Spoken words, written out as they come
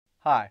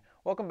Hi,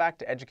 welcome back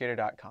to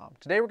educator.com.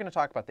 Today we're going to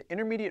talk about the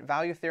intermediate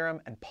value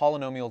theorem and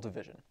polynomial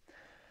division.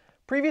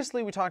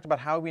 Previously we talked about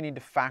how we need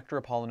to factor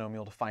a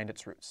polynomial to find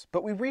its roots,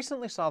 but we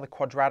recently saw the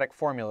quadratic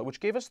formula,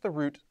 which gave us the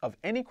root of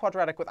any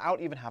quadratic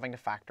without even having to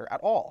factor at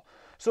all.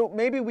 So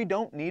maybe we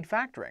don't need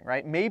factoring,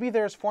 right? Maybe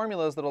there's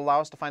formulas that allow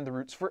us to find the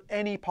roots for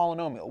any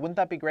polynomial. Wouldn't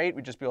that be great?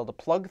 We'd just be able to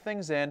plug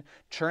things in,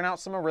 churn out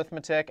some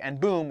arithmetic, and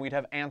boom, we'd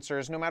have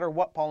answers no matter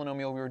what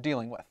polynomial we were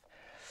dealing with.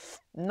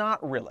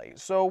 Not really.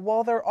 So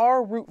while there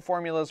are root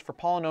formulas for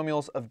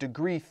polynomials of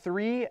degree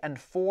 3 and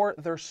 4,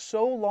 they're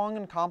so long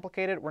and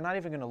complicated, we're not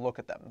even going to look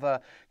at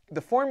them.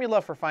 The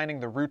formula for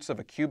finding the roots of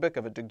a cubic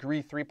of a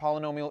degree 3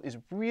 polynomial is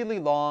really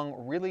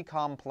long, really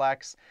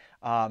complex,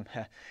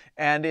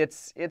 and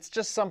it's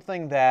just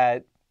something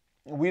that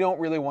we don't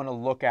really want to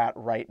look at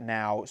right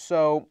now.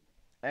 So,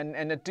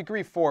 and a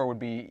degree 4 would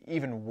be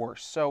even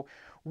worse. So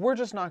we're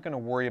just not going to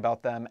worry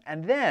about them.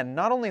 And then,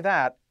 not only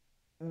that,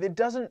 they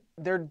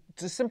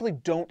just simply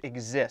don't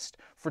exist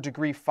for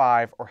degree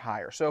 5 or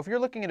higher. So if you're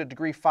looking at a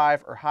degree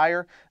 5 or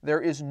higher,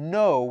 there is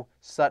no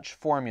such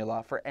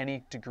formula for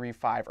any degree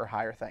 5 or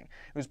higher thing.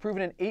 It was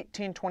proven in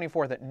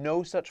 1824 that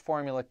no such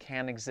formula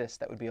can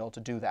exist that would be able to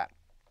do that.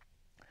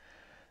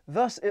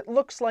 Thus, it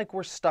looks like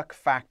we're stuck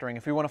factoring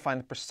if we want to find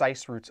the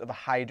precise roots of a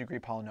high-degree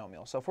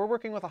polynomial. So if we're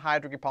working with a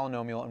high-degree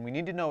polynomial and we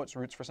need to know its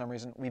roots for some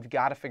reason, we've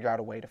got to figure out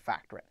a way to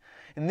factor it.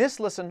 In this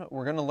lesson,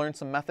 we're going to learn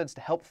some methods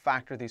to help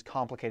factor these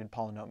complicated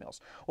polynomials.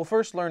 We'll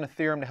first learn a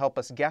theorem to help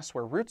us guess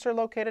where roots are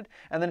located,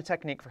 and then a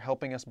technique for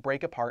helping us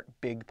break apart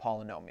big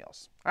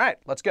polynomials. All right,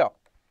 let's go.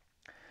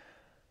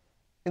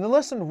 In the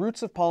lesson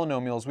Roots of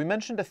Polynomials, we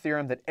mentioned a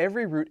theorem that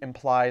every root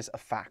implies a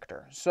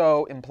factor.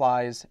 So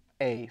implies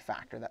a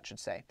factor, that should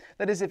say.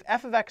 That is, if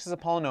f of x is a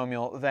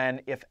polynomial,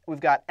 then if we've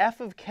got f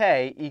of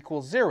k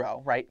equals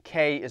 0, right,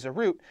 k is a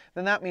root,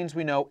 then that means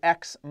we know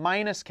x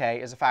minus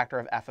k is a factor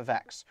of f of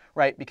x,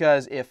 right?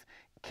 Because if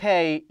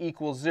k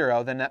equals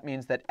 0, then that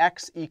means that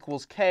x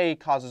equals k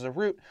causes a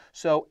root,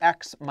 so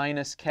x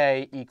minus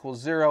k equals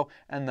 0,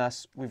 and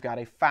thus we've got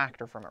a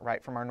factor from it,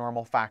 right, from our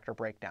normal factor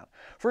breakdown.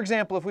 For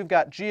example, if we've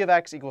got g of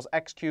x equals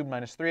x cubed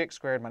minus 3x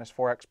squared minus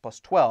 4x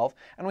plus 12,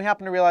 and we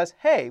happen to realize,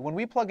 hey, when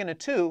we plug in a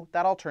 2,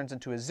 that all turns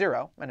into a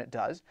 0, and it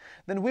does,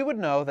 then we would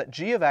know that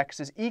g of x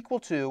is equal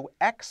to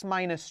x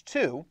minus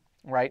 2,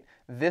 right,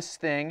 this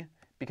thing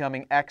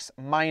becoming x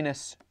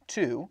minus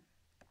 2,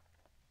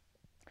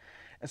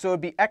 and so it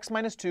would be x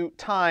minus 2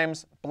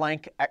 times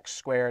blank x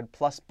squared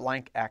plus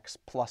blank x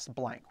plus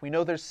blank. We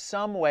know there's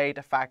some way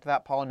to factor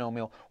that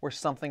polynomial where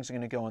something's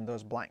going to go in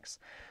those blanks.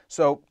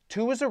 So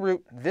 2 is a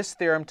root. This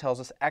theorem tells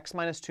us x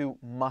minus 2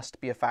 must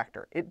be a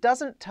factor. It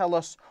doesn't tell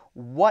us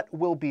what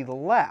will be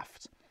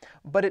left,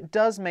 but it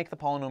does make the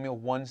polynomial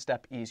one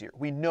step easier.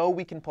 We know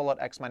we can pull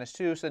out x minus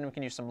 2, so then we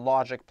can use some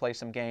logic, play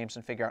some games,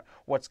 and figure out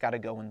what's got to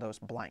go in those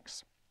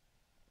blanks.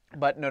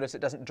 But notice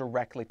it doesn't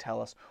directly tell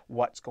us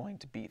what's going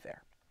to be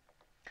there.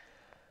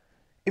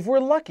 If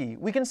we're lucky,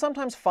 we can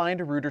sometimes find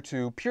a root or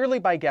two purely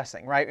by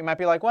guessing, right? We might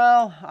be like,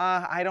 well,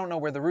 I don't know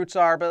where the roots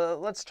are,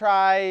 but let's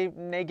try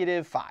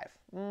 -5.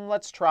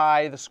 Let's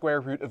try the square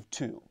root of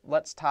 2.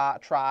 Let's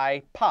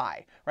try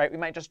pi, right? We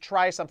might just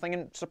try something,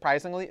 and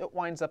surprisingly, it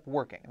winds up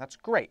working. That's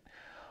great.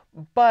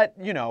 But,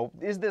 you know,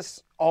 is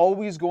this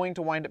always going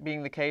to wind up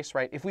being the case,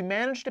 right? If we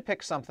manage to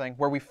pick something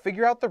where we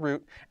figure out the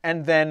root,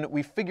 and then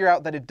we figure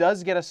out that it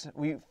does get us,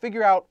 we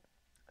figure out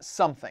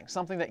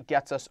something that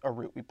gets us a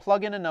root. We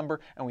plug in a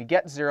number and we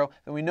get 0,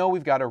 then we know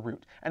we've got a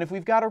root. And if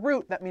we've got a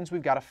root, that means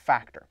we've got a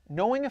factor.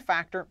 Knowing a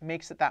factor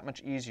makes it that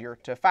much easier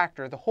to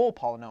factor the whole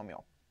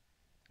polynomial.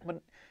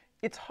 But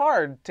it's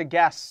hard to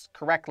guess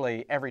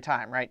correctly every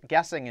time, right?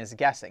 Guessing is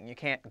guessing. You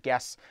can't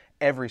guess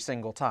every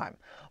single time.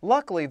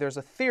 Luckily, there's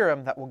a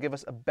theorem that will give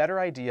us a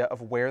better idea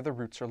of where the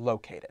roots are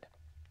located.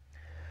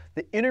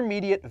 The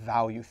intermediate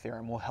value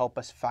theorem will help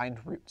us find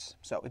roots.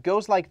 So it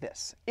goes like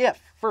this. If,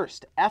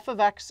 first, f of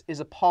x is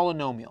a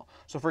polynomial,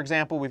 so for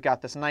example, we've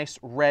got this nice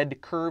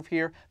red curve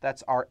here,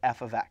 that's our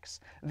f of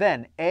x.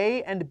 Then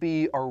a and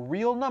b are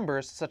real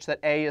numbers such that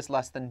a is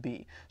less than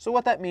b. So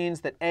what that means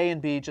that a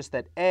and b, just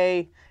that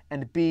a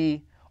and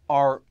b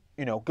are,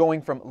 you know,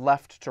 going from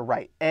left to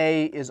right.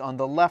 A is on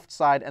the left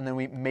side, and then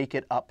we make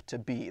it up to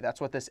b. That's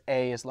what this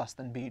a is less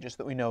than b, just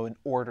that we know an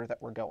order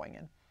that we're going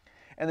in.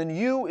 And then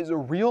u is a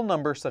real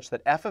number such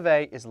that f of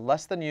a is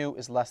less than u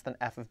is less than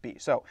f of b.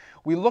 So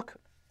we look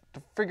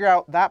to figure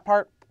out that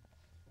part.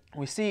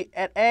 We see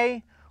at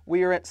a,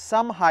 we are at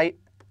some height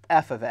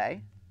f of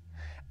a.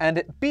 And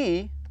at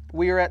b,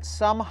 we are at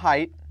some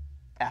height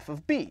f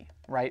of b,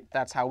 right?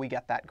 That's how we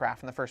get that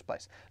graph in the first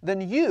place.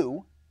 Then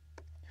u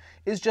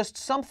is just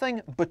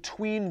something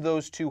between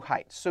those two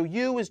heights. So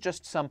u is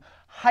just some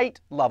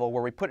height level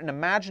where we put an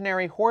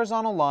imaginary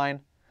horizontal line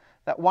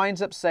that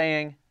winds up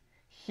saying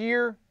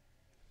here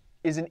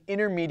is an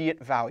intermediate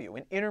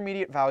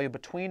value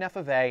between f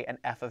of a and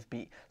f of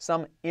b,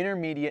 some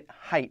intermediate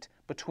height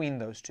between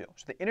those two.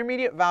 So the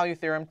intermediate value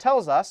theorem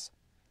tells us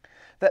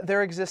that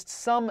there exists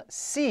some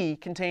c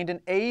contained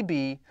in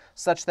ab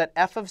such that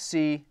f of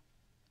c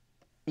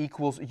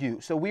equals u.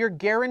 So we are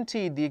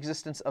guaranteed the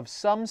existence of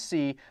some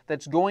c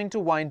that's going to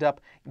wind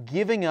up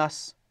giving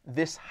us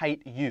this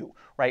height u,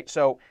 right?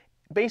 So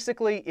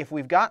basically, if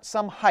we've got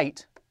some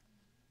height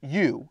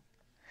u,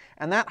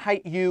 and that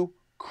height u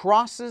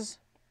crosses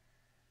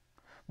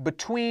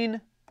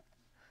between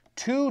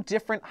two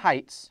different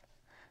heights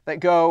that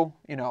go,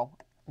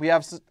 we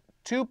have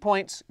 2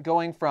 points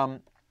going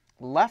from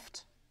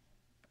left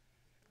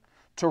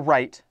to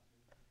right.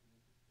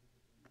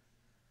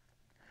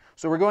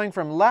 So we're going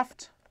from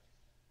left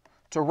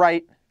to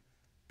right,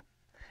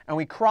 and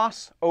we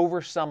cross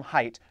over some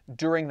height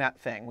during that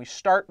thing. We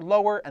start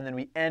lower and then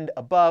we end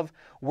above.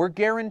 We're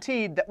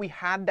guaranteed that we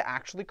had to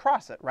actually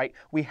cross it, right?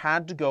 We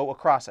had to go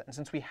across it. And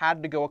since we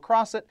had to go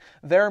across it,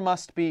 there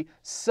must be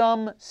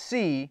some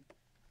c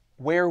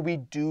where we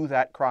do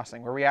that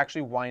crossing, where we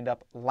actually wind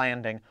up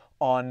landing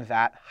on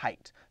that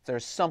height.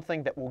 There's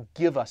something that will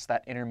give us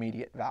that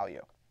intermediate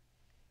value.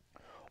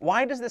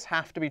 Why does this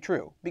have to be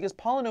true? Because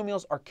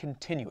polynomials are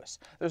continuous.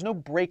 There's no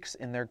breaks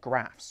in their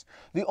graphs.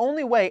 The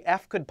only way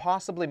f could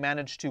possibly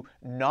manage to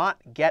not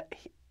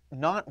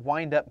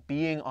wind up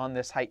being on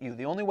this height u,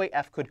 the only way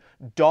f could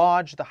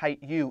dodge the height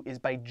u is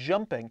by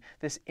jumping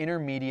this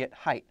intermediate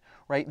height,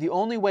 right? The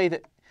only way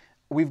that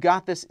we've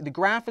got this, the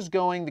graph is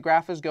going, the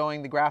graph is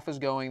going, the graph is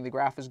going, the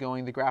graph is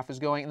going, the graph is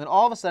going, and then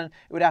all of a sudden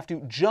it would have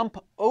to jump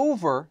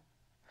over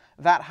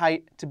that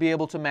height to be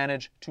able to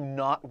manage to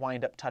not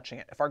wind up touching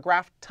it. If our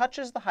graph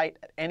touches the height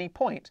at any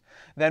point,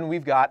 then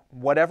we've got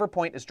whatever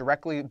point is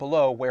directly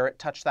below where it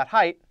touched that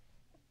height,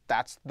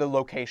 that's the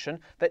location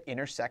that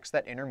intersects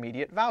that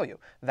intermediate value.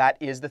 That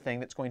is the thing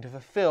that's going to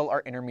fulfill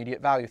our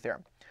intermediate value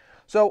theorem.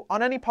 So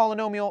on any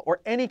polynomial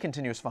or any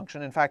continuous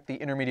function, in fact, the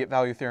intermediate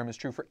value theorem is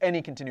true for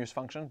any continuous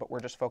function, but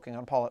we're just focusing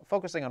on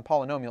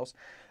polynomials,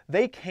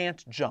 they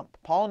can't jump.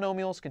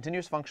 Polynomials,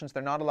 continuous functions,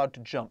 they're not allowed to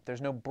jump.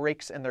 There's no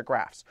breaks in their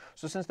graphs.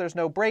 So since there's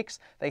no breaks,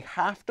 they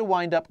have to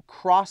wind up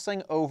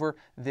crossing over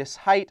this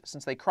height.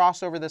 Since they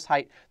cross over this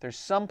height, there's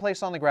some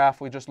place on the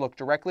graph, we just look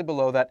directly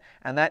below that,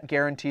 and that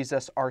guarantees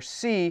us our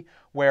c,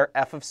 where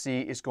f of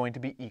c is going to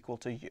be equal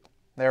to u.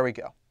 There we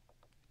go.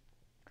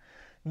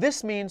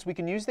 This means we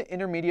can use the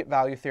intermediate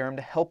value theorem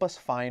to help us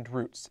find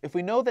roots. If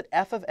we know that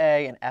f of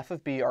a and f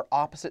of b are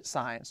opposite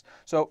signs,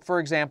 so for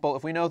example,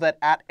 if we know that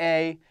at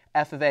a,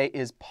 f of a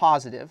is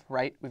positive,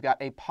 right? We've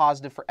got a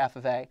positive for f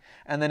of a.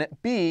 And then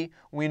at b,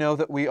 we know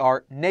that we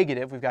are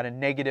negative. We've got a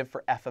negative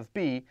for f of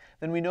b.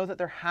 Then we know that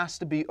there has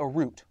to be a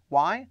root.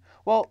 Why?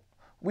 Well,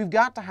 we've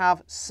got to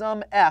have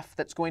some f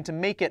that's going to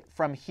make it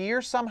from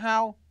here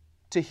somehow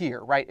to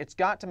here, right? It's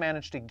got to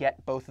manage to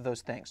get both of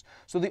those things.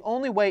 So the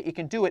only way it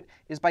can do it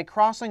is by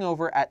crossing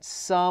over at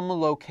some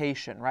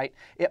location, right?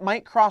 It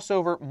might cross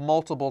over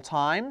multiple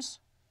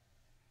times,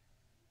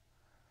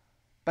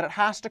 but it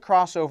has to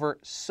cross over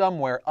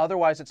somewhere.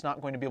 Otherwise, it's not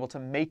going to be able to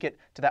make it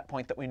to that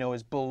point that we know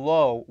is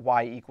below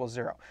y equals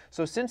 0.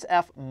 So since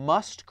f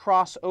must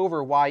cross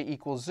over y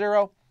equals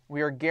 0,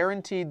 we are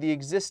guaranteed the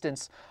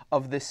existence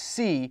of the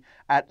c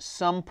at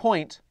some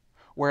point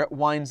where it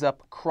winds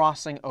up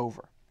crossing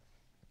over.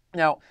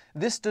 Now,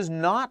 this does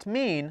not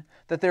mean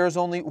that there is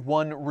only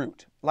one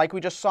root. Like we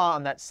just saw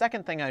on that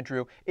second thing I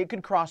drew, it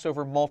could cross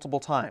over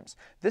multiple times.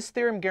 This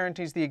theorem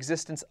guarantees the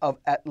existence of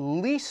at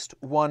least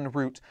one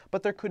root,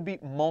 but there could be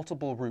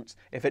multiple roots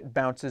if it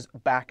bounces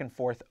back and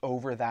forth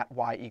over that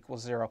y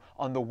equals 0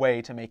 on the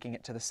way to making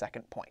it to the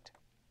second point.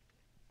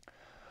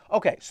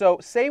 Okay, so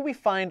say we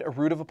find a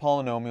root of a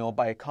polynomial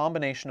by a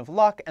combination of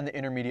luck and the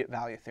intermediate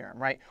value theorem,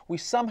 right? We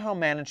somehow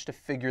manage to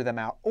figure them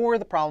out, or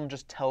the problem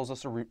just tells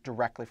us a root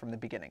directly from the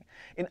beginning.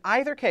 In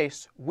either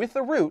case, with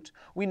a root,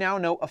 we now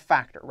know a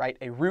factor, right?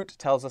 A root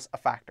tells us a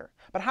factor.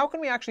 But how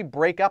can we actually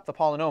break up the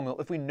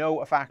polynomial if we know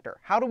a factor?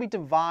 How do we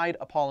divide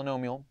a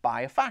polynomial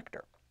by a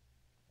factor?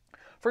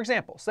 For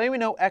example, say we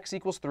know x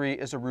equals 3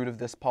 is a root of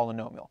this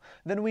polynomial.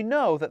 Then we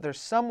know that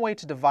there's some way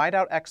to divide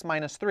out x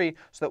minus 3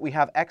 so that we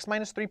have x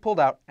minus 3 pulled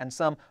out and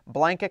some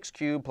blank x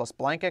cubed plus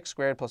blank x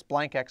squared plus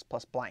blank x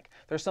plus blank.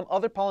 There's some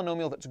other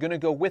polynomial that's going to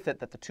go with it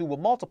that the two will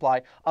multiply,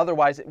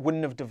 otherwise it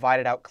wouldn't have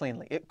divided out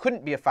cleanly. It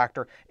couldn't be a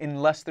factor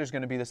unless there's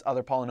going to be this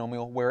other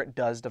polynomial where it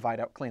does divide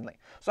out cleanly.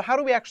 So how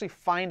do we actually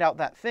find out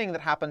that thing that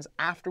happens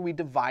after we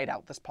divide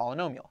out this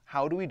polynomial?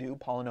 How do we do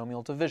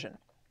polynomial division?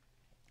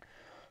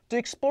 To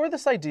explore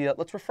this idea,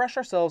 let's refresh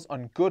ourselves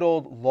on good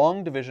old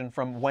long division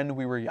from when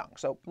we were young.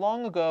 So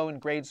long ago in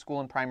grade school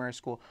and primary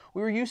school,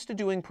 we were used to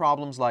doing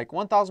problems like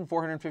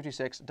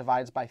 1,456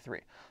 divides by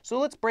 3. So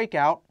let's break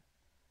out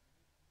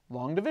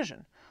long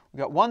division. We've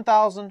got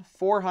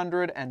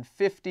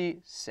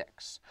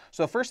 1,456.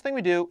 So the first thing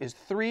we do is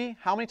 3.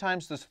 How many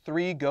times does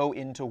 3 go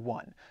into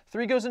 1?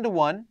 3 goes into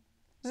 1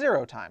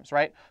 0 times,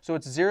 right? So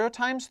it's 0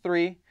 times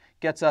 3.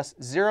 Gets us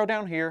 0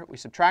 down here, we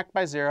subtract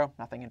by 0,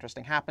 nothing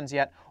interesting happens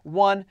yet,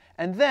 1,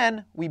 and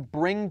then we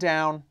bring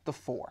down the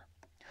 4.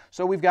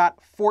 So we've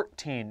got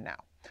 14 now.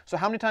 So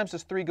how many times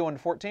does 3 go into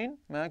 14?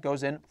 Well, it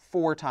goes in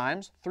 4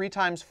 times. 3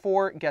 times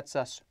 4 gets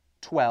us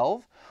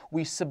 12.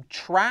 We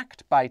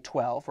subtract by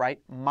 12,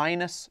 right?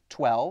 Minus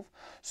 12.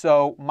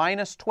 So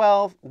minus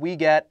 12, we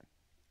get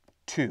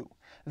 2.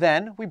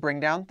 then we bring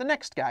down the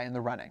next guy in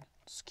the running.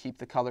 Let's keep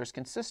the colors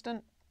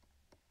consistent.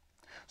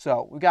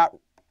 So we've got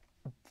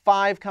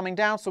 5 coming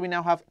down, so we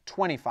now have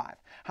 25.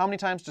 How many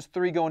times does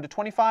 3 go into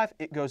 25?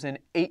 It goes in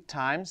 8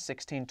 times,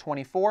 16,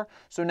 24.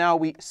 So now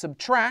we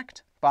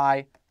subtract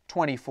by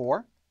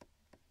 24.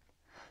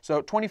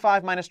 So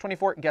 25 minus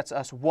 24 gets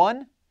us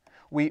 1.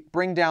 We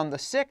bring down the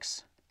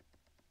 6.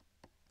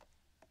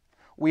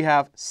 We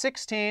have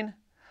 16.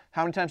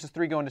 How many times does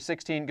 3 go into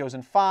 16? It goes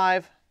in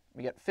 5.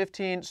 We get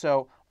 15.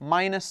 So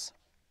minus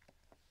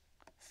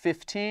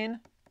 15.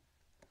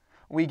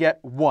 We get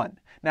 1.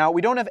 Now,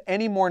 we don't have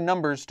any more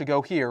numbers to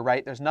go here,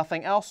 right? There's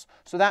nothing else.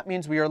 So that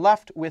means we are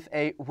left with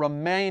a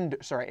remainder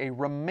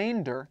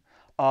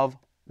of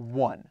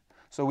 1.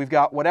 So we've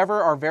got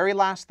whatever our very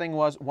last thing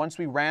was once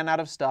we ran out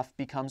of stuff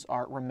becomes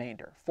our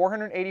remainder.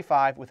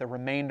 485 with a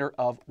remainder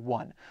of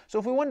 1. So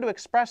if we wanted to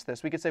express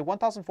this, we could say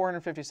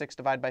 1,456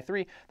 divided by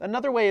 3.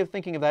 Another way of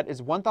thinking of that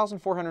is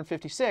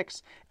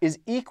 1,456 is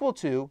equal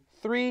to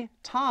 3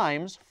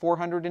 times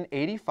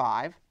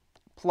 485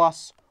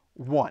 plus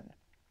 1.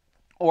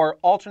 Or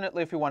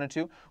alternately, if we wanted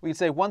to, we could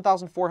say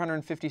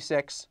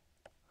 1,456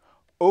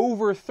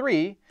 over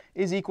 3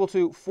 is equal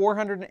to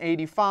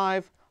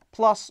 485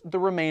 plus the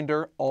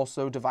remainder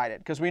also divided.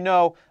 Because we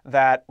know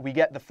that we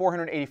get the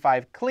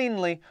 485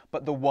 cleanly,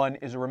 but the 1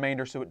 is a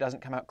remainder, so it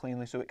doesn't come out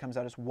cleanly, so it comes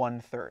out as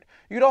 1/3.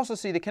 You could also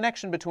see the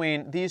connection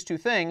between these two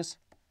things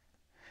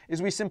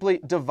is we simply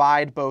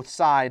divide both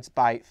sides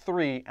by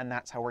 3, and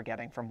that's how we're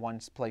getting from one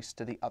place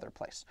to the other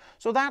place.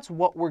 So that's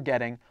what we're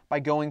getting by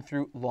going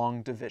through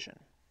long division.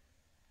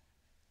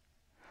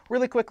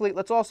 Really quickly,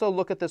 let's also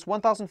look at this.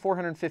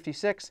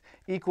 1,456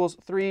 equals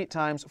 3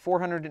 times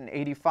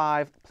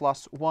 485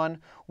 plus 1.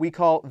 We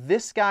call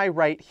this guy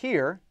right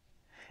here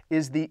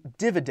is the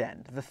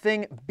dividend. The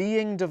thing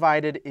being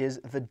divided is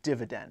the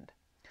dividend.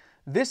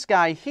 This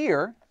guy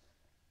here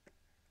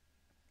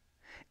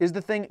is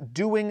the thing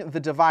doing the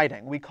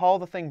dividing. We call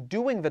the thing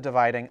doing the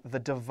dividing the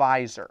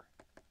divisor.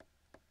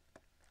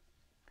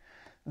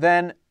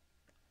 Then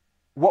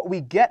what we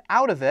get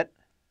out of it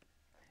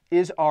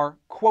is our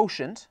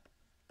quotient.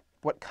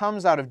 What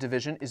comes out of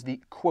division is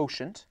the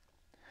quotient.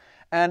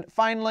 And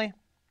finally,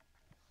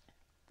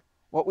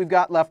 what we've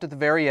got left at the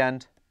very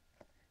end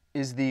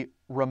is the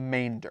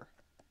remainder.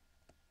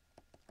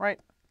 Right?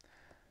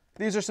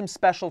 These are some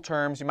special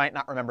terms. You might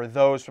not remember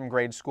those from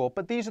grade school,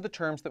 but these are the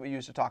terms that we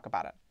use to talk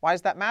about it. Why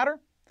does that matter?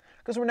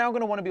 Because we're now going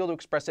to want to be able to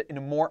express it in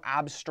a more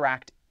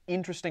abstract,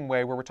 interesting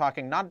way where we're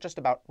talking not just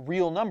about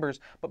real numbers,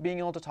 but being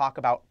able to talk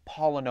about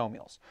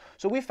polynomials.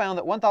 So we found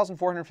that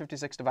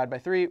 1,456 divided by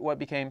 3, what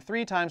became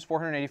 3 times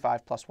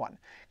 485 plus 1.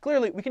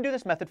 Clearly, we can do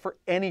this method for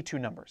any two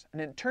numbers,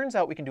 and it turns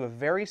out we can do a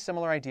very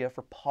similar idea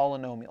for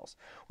polynomials.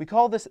 We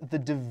call this the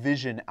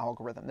division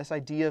algorithm, this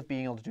idea of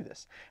being able to do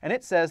this. And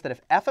it says that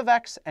if f of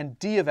x and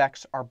d of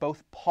x are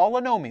both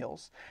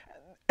polynomials,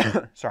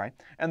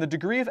 and the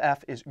degree of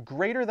f is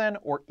greater than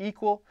or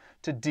equal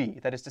to d,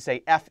 that is to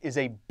say f is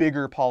a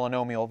bigger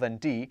polynomial than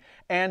d,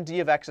 and d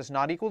of x is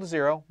not equal to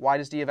 0. Why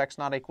does d of x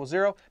not equal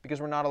 0?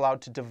 Because we're not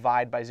allowed to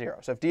divide by 0.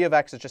 So if d of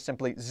x is just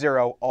simply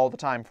 0 all the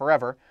time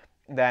forever,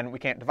 then we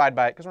can't divide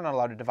by it because we're not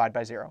allowed to divide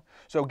by 0.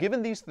 So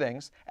given these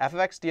things, f of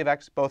x, d of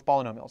x, both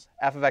polynomials.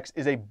 F of x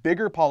is a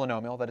bigger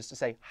polynomial, that is to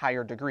say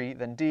higher degree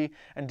than d,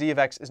 and d of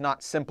x is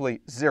not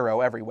simply 0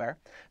 everywhere.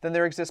 Then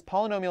there exist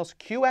polynomials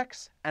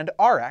qx and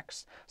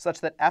rx such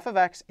that f of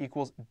x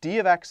equals d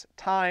of x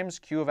times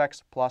q of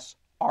x plus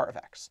r of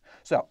x.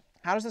 So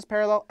how does this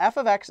parallel? F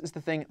of x is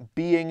the thing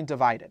being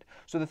divided.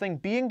 So the thing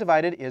being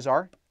divided is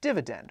our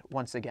dividend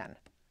once again.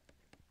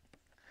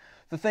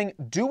 The thing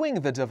doing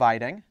the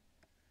dividing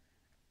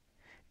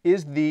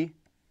is the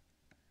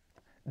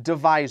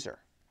divisor.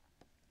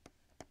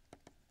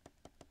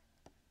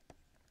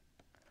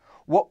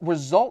 What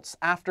results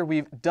after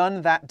we've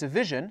done that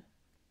division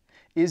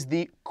is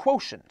the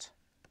quotient.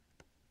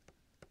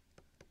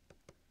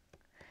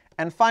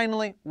 And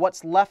finally,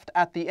 what's left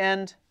at the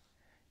end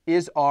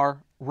is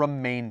our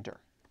remainder.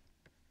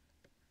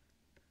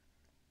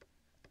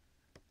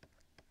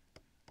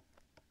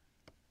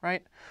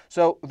 Right?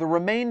 So the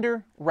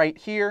remainder right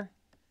here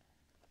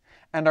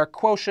and our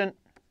quotient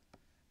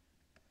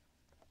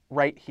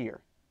right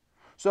here.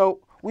 So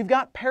we've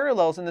got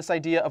parallels in this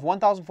idea of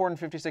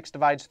 1,456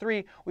 divides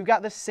 3. We've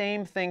got the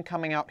same thing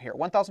coming out here.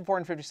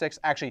 1,456,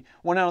 actually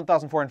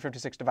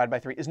 1,456 divided by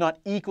 3 is not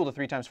equal to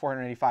 3 times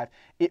 485.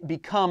 It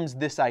becomes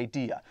this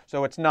idea.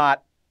 So it's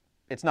not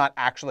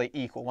actually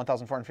equal.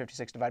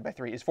 1,456 divided by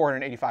 3 is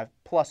 485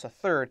 plus a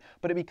third,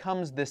 but it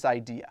becomes this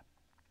idea.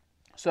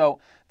 So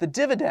the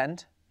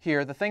dividend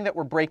here, the thing that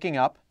we're breaking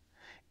up,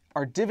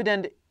 our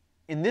dividend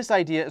in this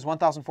idea is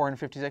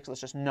 1,456.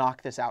 Let's just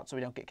knock this out so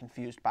we don't get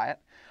confused by it.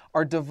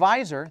 Our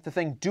divisor, the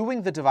thing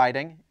doing the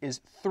dividing, is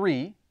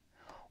 3.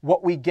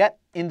 What we get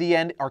in the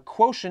end, our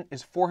quotient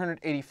is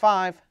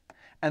 485,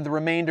 and the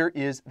remainder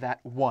is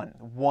that 1.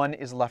 1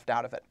 is left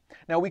out of it.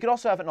 Now we could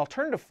also have an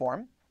alternative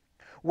form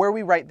where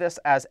we write this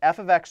as f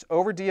of x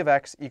over d of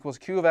x equals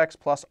q of x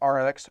plus r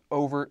of x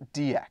over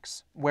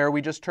dx, where we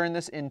just turn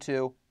this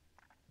into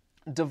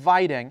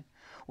dividing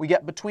we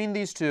get between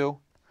these two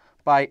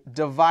by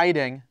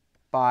dividing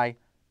by,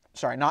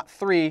 sorry, not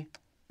 3,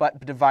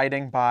 but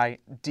dividing by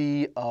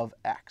d of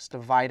x,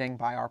 dividing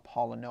by our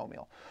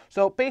polynomial.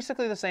 So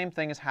basically the same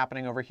thing is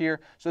happening over here.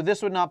 So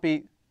this would not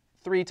be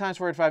 3 times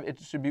 485,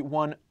 it should be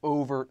 1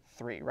 over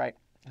 3, right?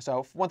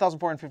 So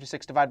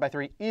 1,456 divided by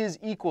 3 is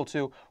equal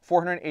to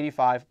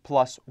 485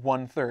 plus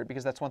 1/3,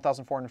 because that's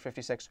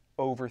 1,456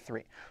 over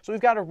 3. So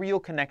we've got a real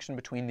connection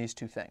between these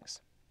two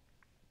things.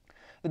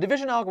 The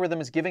division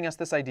algorithm is giving us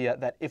this idea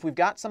that if we've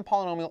got some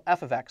polynomial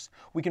f of x,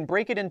 we can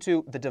break it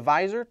into the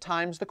divisor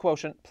times the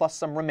quotient plus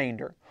some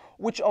remainder,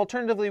 which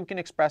alternatively we can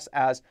express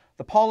as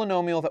the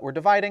polynomial that we're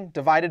dividing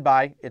divided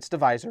by its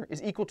divisor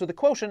is equal to the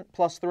quotient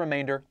plus the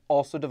remainder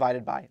also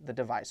divided by the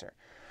divisor.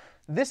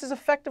 This is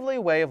effectively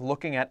a way of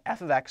looking at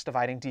f of x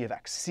dividing d of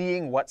x,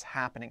 seeing what's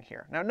happening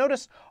here. Now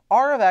notice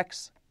r of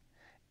x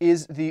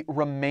is the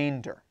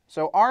remainder.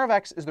 So r of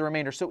x is the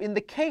remainder. So in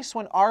the case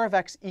when r of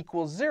x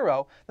equals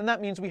 0, then that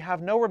means we have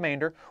no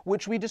remainder,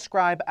 which we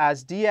describe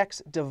as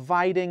dx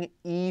dividing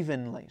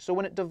evenly. So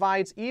when it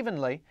divides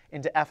evenly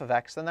into f of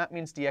x, then that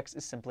means dx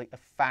is simply a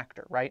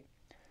factor, right?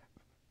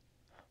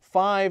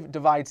 5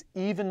 divides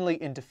evenly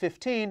into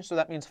 15, so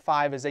that means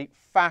 5 is a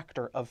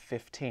factor of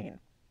 15.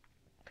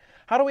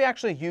 How do we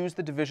actually use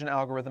the division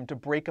algorithm to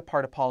break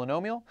apart a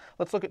polynomial?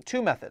 Let's look at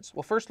 2 methods.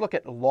 We'll first look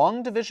at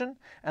long division,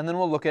 and then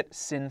we'll look at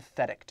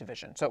synthetic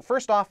division. So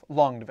first off,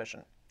 long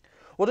division.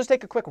 We'll just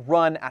take a quick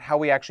run at how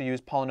we actually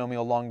use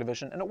polynomial long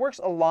division, and it works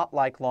a lot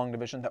like long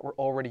division that we're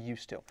already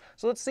used to.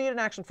 So let's see it in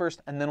action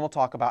first, and then we'll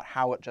talk about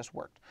how it just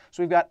worked.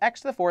 So we've got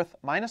x to the 4th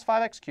minus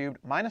 5x cubed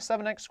minus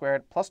 7x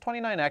squared plus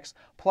 29x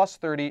plus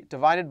 30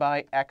 divided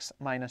by x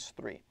minus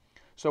 3.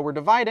 So we're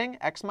dividing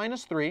x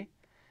minus 3.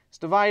 It's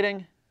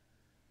dividing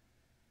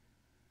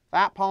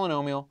that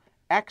polynomial,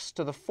 x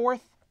to the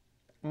 4th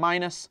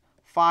minus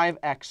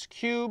 5x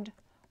cubed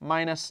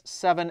minus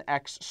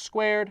 7x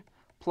squared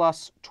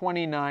plus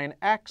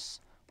 29x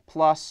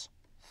plus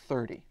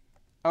 30.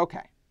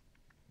 Okay.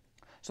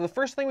 So the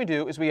first thing we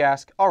do is we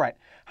ask, all right,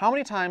 how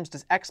many times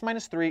does x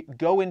minus 3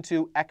 go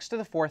into x to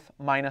the 4th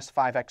minus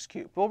 5x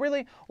cubed? Well,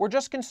 really, we're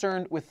just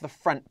concerned with the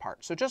front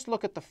part. So just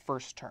look at the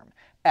first term,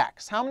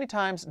 x. How many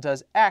times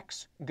does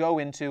x go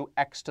into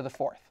x to the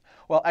 4th?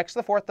 Well, x to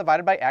the 4th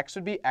divided by x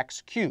would be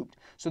x cubed.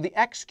 So the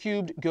x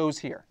cubed goes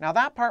here. Now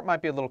that part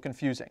might be a little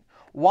confusing.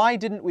 Why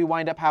didn't we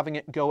wind up having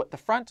it go at the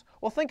front?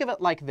 Well, think of it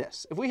like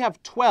this. If we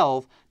have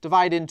 12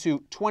 divided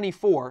into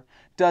 24,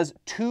 does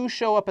 2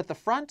 show up at the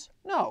front?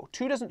 No,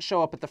 2 doesn't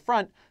show up at the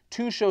front.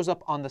 2 shows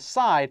up on the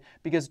side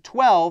because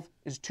 12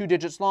 is 2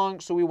 digits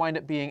long, so we wind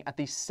up being at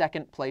the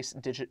second place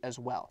digit as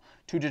well.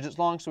 2 digits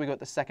long, so we go at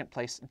the second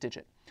place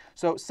digit.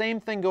 So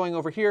same thing going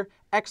over here.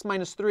 X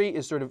minus 3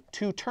 is sort of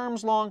 2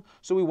 terms long,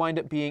 so we wind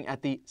up being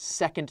at the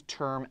second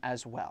term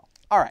as well.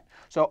 All right,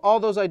 so all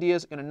those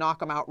ideas, I'm going to knock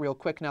them out real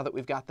quick now that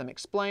we've got them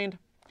explained.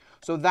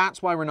 So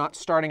that's why we're not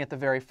starting at the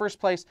very first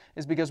place,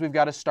 is because we've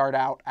got to start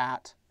out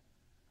at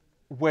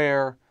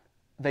where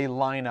they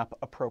line up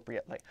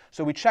appropriately.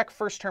 So we check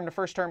first term to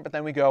first term, but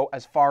then we go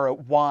as far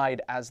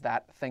wide as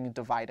that thing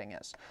dividing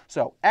is.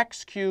 So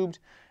x cubed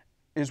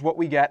is what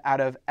we get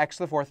out of x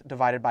to the 4th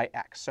divided by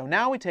x. So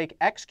now we take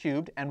x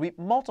cubed and we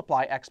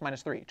multiply x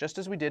minus 3, just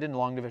as we did in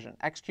long division.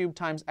 X cubed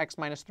times x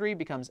minus 3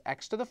 becomes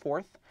x to the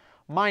 4th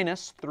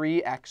minus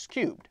 3x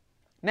cubed.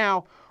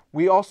 Now,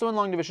 we also in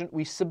long division,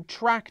 we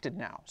subtracted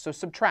now. So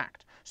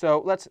subtract.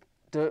 So let's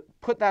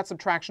put that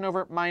subtraction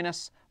over.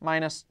 Minus,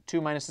 minus,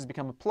 2 minuses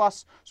become a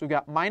plus. So we've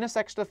got minus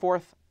x to the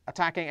 4th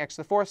attacking x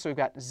to the 4th. So we've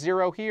got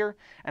 0 here.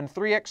 And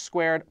 3x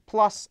squared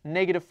plus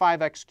negative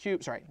 5x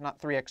cubed. Sorry,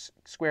 not 3x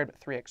squared, but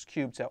 3x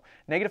cubed. So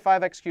negative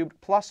 5x cubed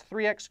plus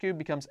 3x cubed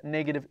becomes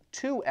negative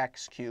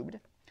 2x cubed.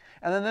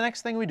 And then the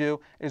next thing we do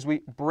is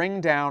we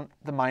bring down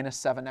the minus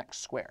 7x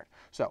squared.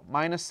 So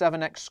minus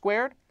 7x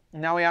squared.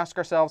 Now we ask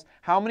ourselves,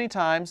 how many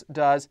times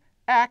does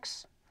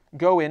x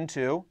go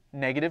into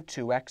negative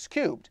 2x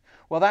cubed?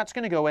 Well, that's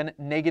going to go in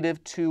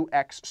negative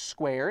 2x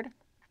squared.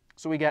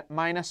 So we get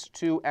minus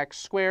 2x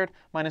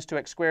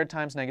squared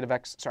times negative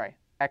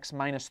x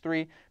minus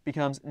 3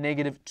 becomes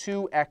negative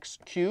 2x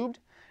cubed.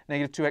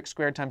 Negative 2x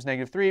squared times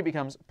negative 3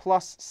 becomes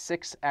plus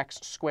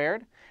 6x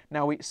squared.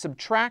 Now we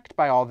subtract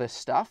by all this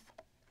stuff.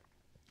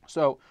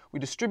 So we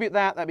distribute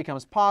that, that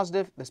becomes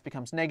positive, this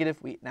becomes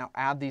negative. We now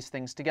add these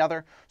things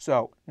together.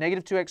 So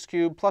negative 2x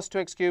cubed plus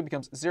 2x cubed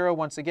becomes 0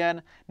 once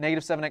again.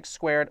 Negative 7x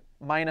squared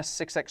minus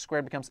 6x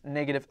squared becomes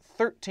negative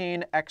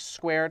 13x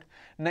squared.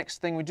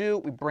 Next thing we do,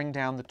 we bring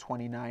down the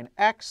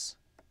 29x.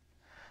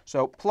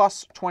 So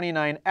plus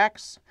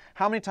 29x.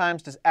 How many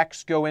times does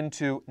x go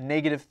into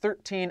negative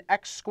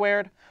 13x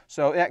squared?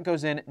 So that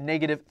goes in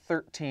negative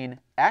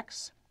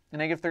 13x.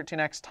 Negative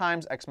 13x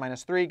times x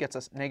minus 3 gets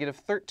us negative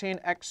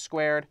 13x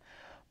squared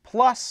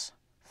plus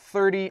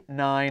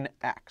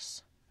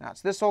 39x. Now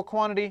it's this whole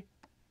quantity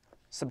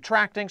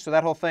subtracting, so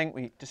that whole thing,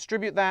 we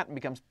distribute that and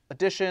becomes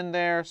addition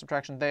there,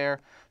 subtraction there.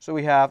 So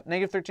we have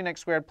negative 13x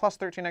squared plus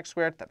 13x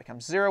squared. That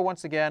becomes 0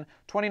 once again.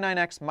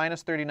 29x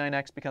minus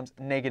 39x becomes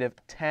negative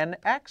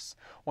 10x.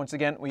 Once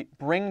again, we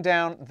bring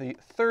down the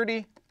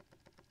 30.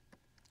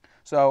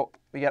 So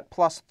we get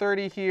plus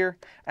 30 here.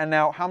 And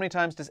now how many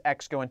times does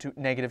x go into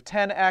negative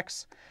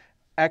 10x?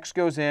 X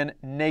goes in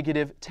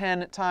negative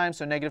 10 times.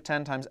 So negative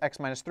 10 times x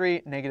minus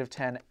 3, negative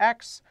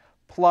 10x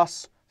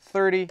plus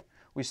 30.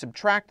 We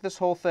subtract this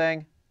whole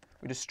thing.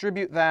 We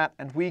distribute that,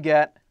 and we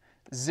get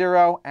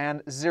 0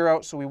 and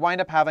 0. So we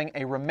wind up having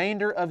a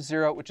remainder of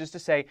 0, which is to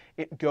say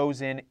it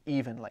goes in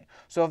evenly.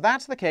 So if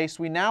that's the case,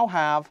 we now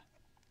have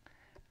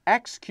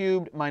x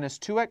cubed minus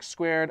 2x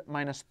squared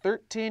minus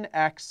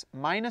 13x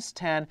minus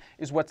 10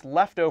 is what's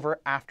left over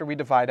after we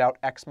divide out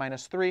x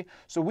minus 3.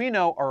 So we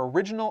know our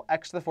original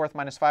x to the fourth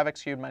minus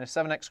 5x cubed minus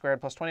 7x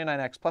squared plus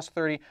 29x plus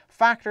 30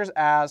 factors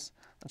as,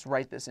 let's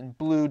write this in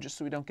blue just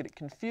so we don't get it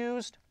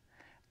confused,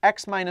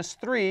 x minus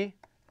 3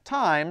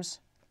 times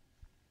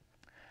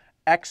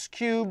x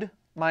cubed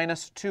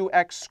minus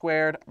 2x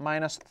squared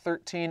minus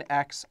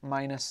 13x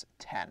minus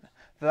 10.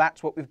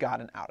 That's what we've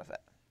gotten out of it.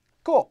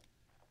 Cool.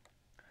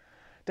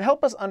 To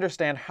help us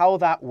understand how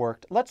that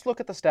worked, let's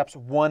look at the steps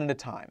one at a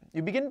time.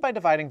 You begin by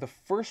dividing the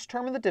first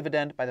term of the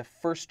dividend by the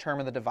first term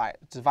of the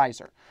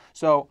divisor.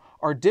 So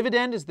our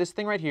dividend is this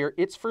thing right here.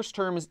 Its first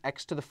term is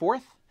x to the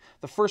fourth.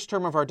 The first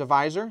term of our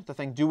divisor, the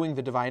thing doing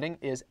the dividing,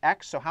 is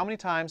x. So how many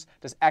times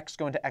does x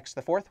go into x to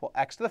the fourth? Well,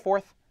 x to the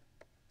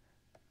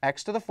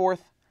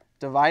fourth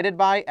divided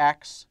by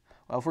x.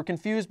 Well, if we're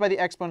confused by the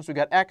exponents, we've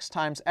got x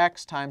times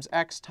x times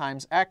x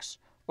times x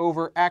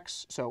over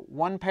x. So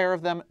one pair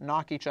of them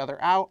knock each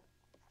other out.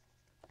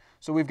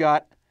 So we've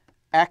got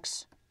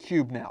x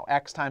cubed now,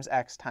 x times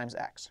x times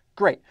x.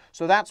 Great.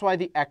 So that's why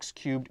the x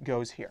cubed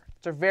goes here.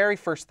 It's our very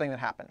first thing that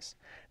happens.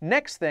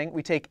 Next thing,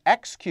 we take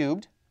x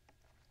cubed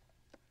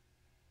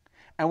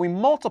and we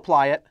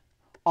multiply it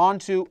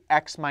onto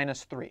x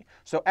minus 3.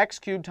 So x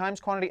cubed times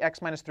quantity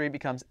x minus 3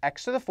 becomes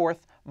x to the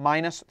fourth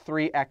minus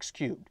 3x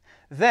cubed.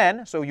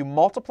 Then, so you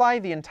multiply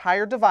the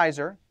entire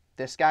divisor,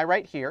 this guy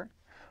right here,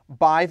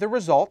 by the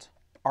result,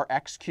 our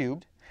x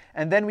cubed,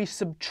 and then we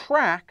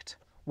subtract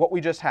what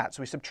we just had.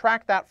 So we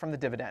subtract that from the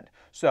dividend.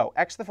 So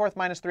x to the fourth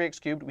minus 3x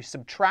cubed, we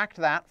subtract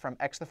that from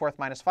x to the fourth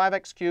minus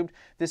 5x cubed.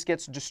 This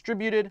gets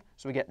distributed,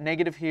 so we get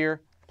negative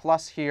here,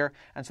 plus here,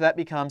 and so that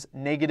becomes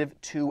negative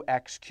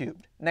 2x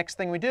cubed. Next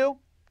thing we do,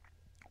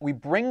 we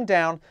bring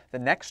down the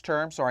next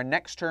term. So our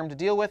next term to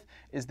deal with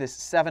is this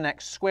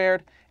 7x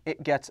squared.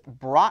 It gets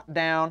brought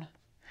down,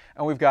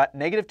 and we've got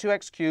negative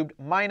 2x cubed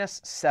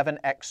minus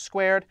 7x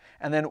squared.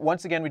 And then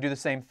once again, we do the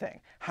same thing.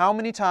 How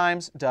many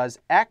times does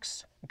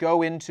x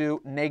go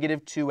into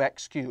negative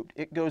 2x cubed?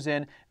 It goes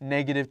in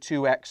negative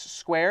 2x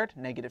squared,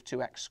 negative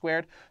 2x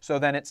squared. So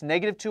then it's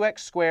negative 2x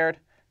squared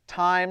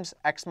times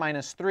x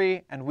minus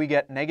 3, and we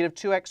get negative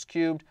 2x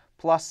cubed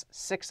plus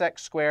 6x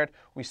squared.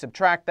 We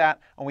subtract that,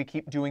 and we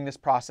keep doing this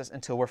process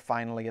until we're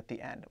finally at the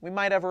end. We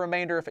might have a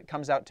remainder if it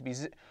comes out to be,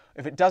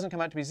 if it doesn't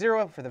come out to be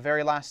 0 for the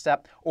very last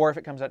step, or if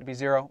it comes out to be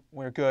 0,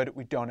 we're good,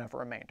 we don't have a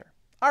remainder.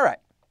 All right.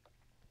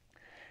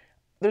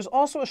 There's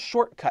also a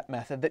shortcut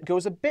method that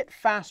goes a bit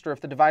faster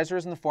if the divisor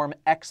is in the form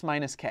x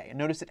minus k. And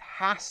notice it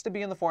has to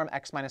be in the form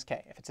x minus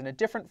k. If it's in a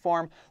different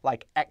form,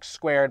 like x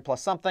squared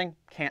plus something,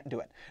 can't do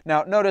it.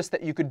 Now notice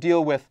that you could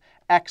deal with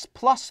x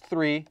plus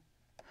 3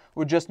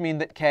 would just mean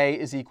that k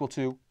is equal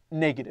to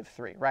negative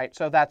 3, right?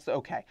 So that's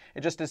okay.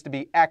 It just has to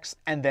be x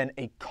and then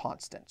a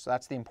constant. So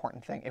that's the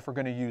important thing if we're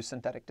going to use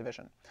synthetic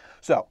division.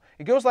 So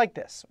it goes like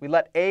this. We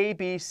let a,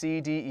 b,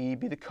 c, d, e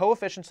be the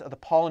coefficients of the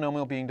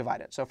polynomial being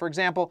divided. So for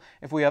example,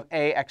 if we have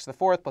a x to the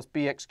fourth plus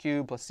bx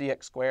cubed plus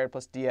cx squared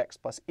plus dx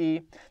plus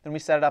e, then we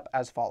set it up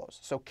as follows.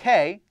 So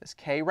k, this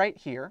k right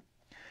here,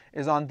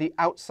 is on the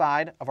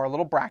outside of our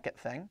little bracket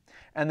thing.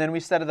 And then we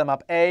set them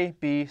up a,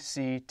 b,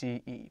 c,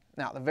 d, e.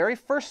 Now the very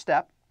first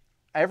step,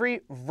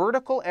 every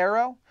vertical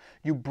arrow,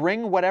 you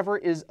bring whatever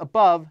is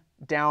above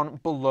down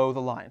below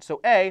the line. So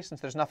a,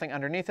 since there's nothing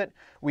underneath it,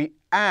 we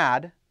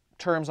add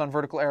terms on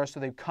vertical arrows so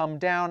they come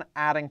down,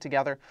 adding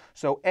together.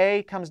 So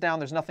a comes down,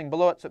 there's nothing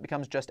below it, so it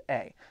becomes just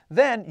a.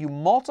 Then you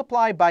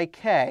multiply by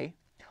k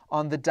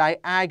on the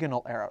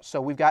diagonal arrow.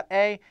 So we've got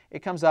a,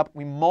 it comes up,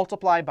 we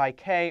multiply by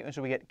k, and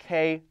so we get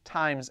k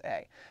times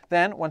a.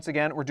 Then, once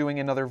again, we're doing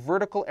another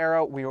vertical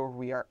arrow where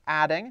we are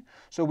adding.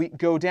 So we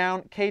go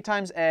down, k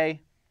times a,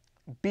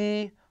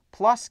 b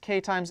plus k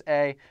times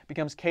a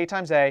becomes k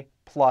times a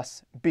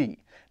plus b.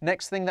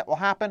 Next thing that will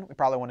happen, we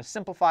probably want to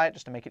simplify it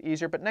just to make it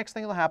easier, but next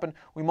thing that will happen,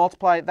 we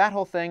multiply that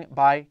whole thing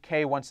by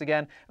k once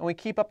again, and we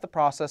keep up the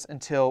process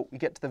until we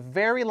get to the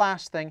very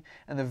last thing,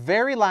 and the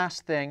very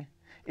last thing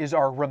is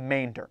our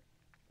remainder.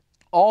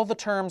 All the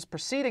terms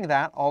preceding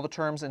that, all the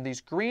terms in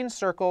these green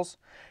circles,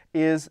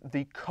 is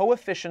the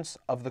coefficients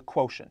of the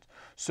quotient.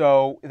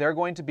 So they're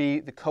going to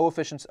be the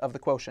coefficients of the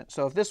quotient.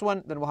 So if this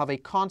one, then we'll have a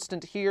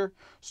constant here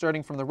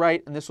starting from the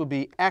right, and this will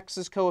be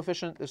x's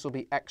coefficient, this will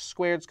be x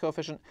squared's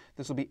coefficient,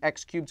 this will be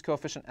x cubed's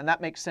coefficient, and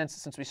that makes sense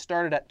since we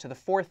started at to the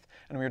fourth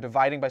and we were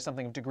dividing by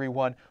something of degree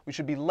 1, we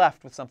should be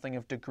left with something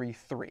of degree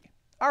 3.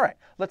 All right,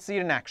 let's see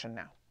it in action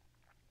now.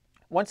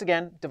 Once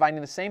again, dividing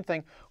the same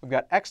thing, we've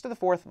got x to the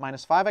fourth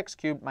minus 5x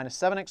cubed minus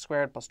 7x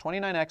squared plus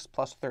 29x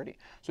plus 30.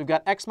 So we've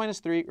got x minus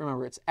 3.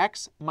 Remember, it's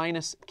x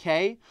minus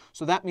k.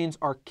 So that means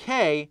our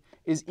k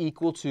is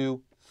equal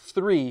to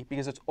 3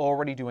 because it's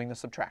already doing the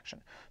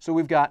subtraction. So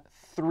we've got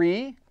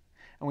 3,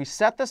 and we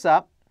set this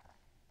up.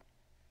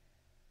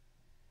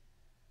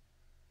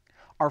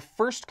 Our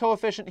first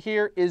coefficient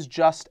here is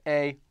just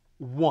a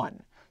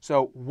 1.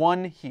 So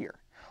 1 here.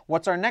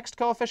 What's our next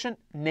coefficient?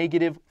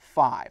 Negative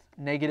 5.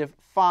 Negative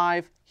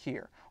 5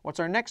 here. What's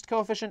our next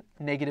coefficient?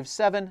 Negative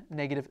 7.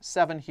 Negative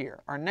 7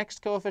 here. Our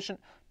next coefficient,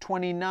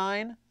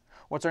 29.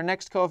 What's our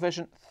next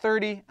coefficient?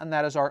 30, and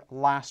that is our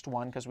last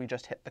one because we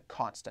just hit the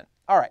constant.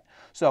 All right,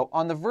 so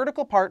on the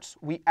vertical parts,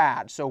 we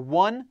add. So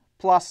 1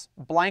 plus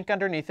blank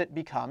underneath it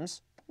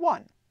becomes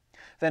 1.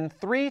 Then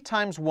 3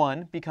 times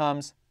 1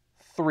 becomes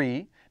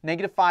 3.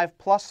 Negative 5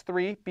 plus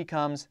 3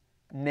 becomes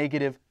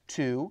negative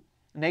 2.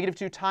 Negative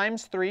 2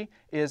 times 3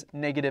 is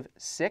negative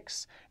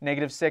 6.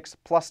 Negative 6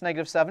 plus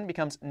negative 7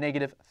 becomes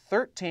negative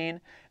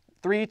 13.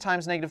 3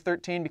 times negative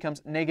 13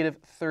 becomes negative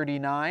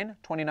 39.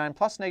 29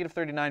 plus negative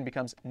 39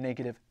 becomes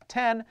negative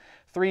 10.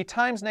 3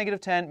 times negative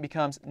 10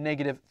 becomes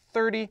negative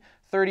 30.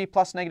 30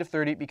 plus negative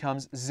 30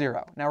 becomes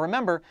 0. Now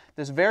remember,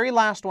 this very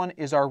last one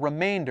is our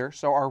remainder,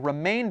 so our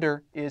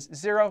remainder is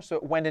 0, so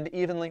it went in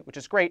evenly, which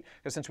is great,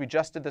 because since we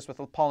just did this with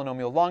a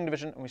polynomial long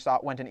division and we saw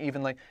it went in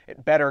evenly,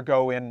 it better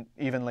go in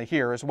evenly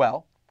here as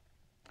well.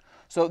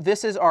 So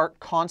this is our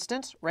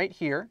constant right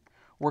here,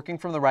 working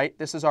from the right.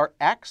 This is our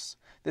x.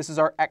 This is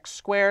our x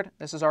squared.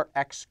 This is our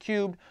x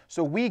cubed.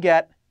 So we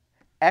get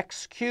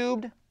x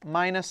cubed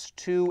minus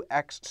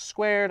 2x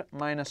squared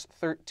minus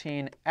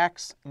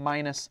 13x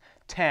minus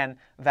 10.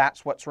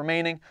 That's what's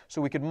remaining.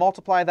 So we could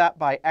multiply that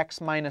by x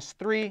minus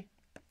 3.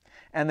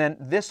 And then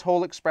this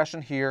whole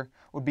expression here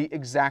would be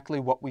exactly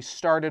what we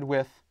started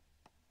with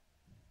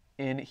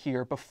in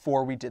here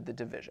before we did the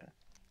division.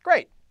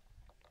 Great.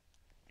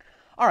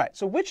 All right,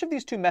 so which of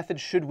these two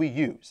methods should we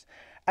use?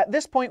 At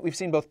this point, we've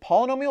seen both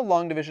polynomial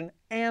long division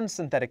and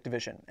synthetic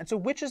division. And so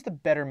which is the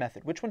better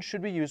method? Which one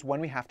should we use when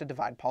we have to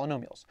divide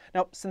polynomials?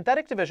 Now,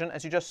 synthetic division,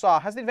 as you just saw,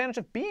 has the advantage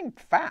of being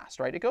fast,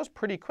 right? It goes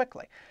pretty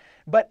quickly.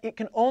 But it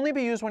can only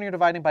be used when you're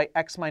dividing by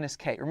x minus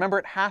k. Remember,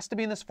 it has to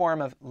be in this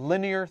form of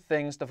linear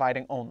things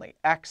dividing only,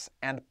 x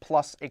and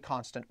plus a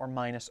constant or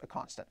minus a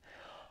constant.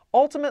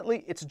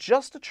 Ultimately, it's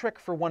just a trick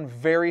for one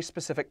very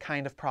specific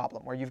kind of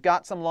problem, where you've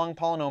got some long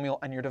polynomial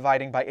and you're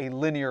dividing by a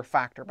linear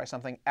factor, by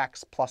something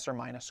x plus or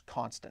minus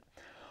constant.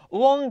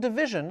 Long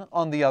division,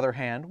 on the other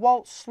hand,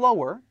 while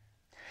slower,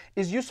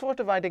 is useful for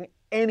dividing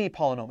any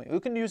polynomial. You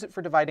can use it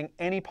for dividing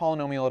any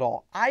polynomial at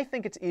all. I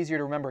think it's easier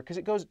to remember because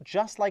it goes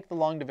just like the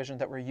long division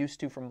that we're used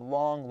to from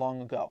long,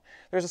 long ago.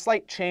 There's a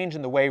slight change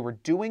in the way we're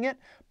doing it,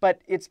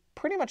 but it's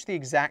pretty much the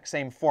exact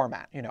same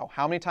format. You know,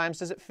 how many times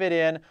does it fit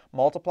in,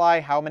 multiply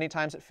how many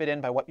times it fit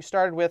in by what you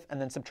started with, and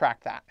then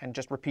subtract that, and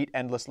just repeat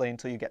endlessly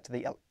until you get to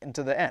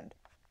the end.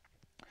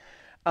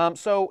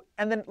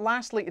 And then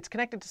lastly, it's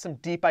connected to some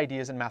deep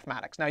ideas in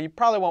mathematics. Now, you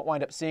probably won't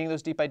wind up seeing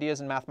those deep ideas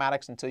in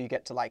mathematics until you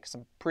get to like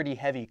some pretty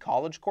heavy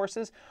college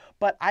courses,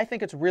 but I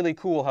think it's really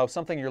cool how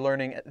something you're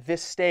learning at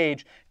this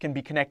stage can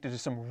be connected to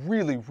some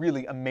really,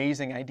 really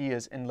amazing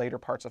ideas in later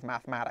parts of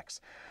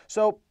mathematics.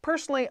 So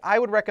personally, I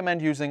would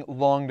recommend using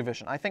long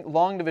division. I think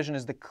long division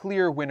is the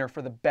clear winner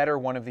for the better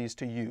one of these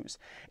to use.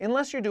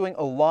 Unless you're doing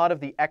a lot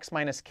of the x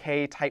minus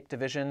k type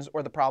divisions,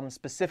 or the problem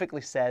specifically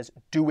says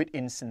do it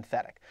in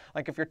synthetic.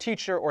 Like if your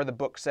teacher or the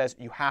book says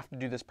you have to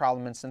do this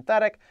problem in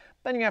synthetic,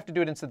 then you have to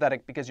do it in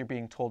synthetic because you're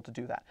being told to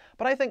do that.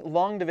 But I think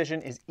long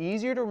division is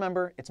easier to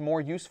remember, it's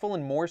more useful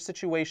in more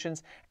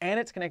situations, and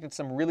it's connected to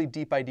some really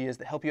deep ideas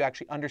that help you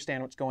actually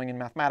understand what's going on in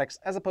mathematics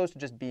as opposed to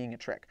just being a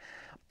trick.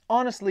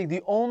 Honestly,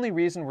 the only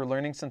reason we're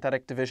learning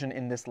synthetic division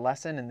in this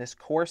lesson, in this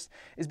course,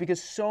 is because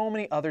so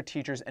many other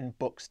teachers and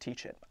books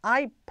teach it.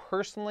 I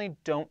personally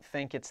don't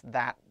think it's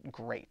that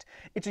great.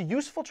 It's a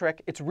useful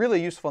trick. It's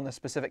really useful in the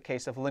specific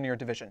case of linear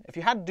division. If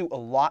you had to do a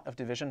lot of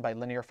division by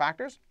linear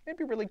factors, it'd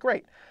be really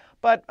great.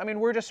 But, I mean,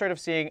 we're just sort of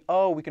seeing,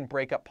 oh, we can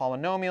break up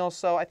polynomials,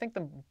 so I think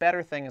the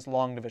better thing is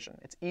long division.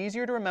 It's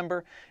easier to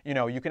remember. You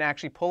know, you can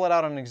actually pull it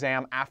out on an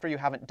exam after you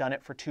haven't done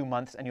it for 2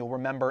 months, and you'll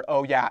remember,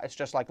 oh yeah, it's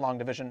just like long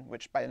division,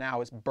 which by now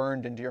is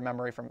burned into your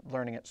memory from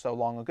learning it so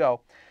long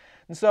ago.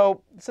 And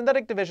so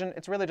synthetic division,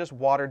 it's really just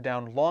watered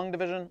down long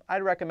division.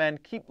 I'd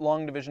recommend keep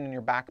long division in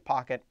your back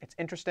pocket. It's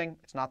interesting,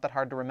 it's not that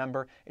hard to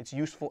remember, it's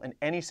useful in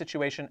any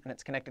situation, and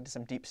it's connected to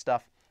some deep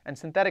stuff. And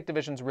synthetic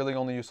division is really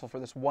only useful for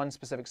this one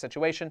specific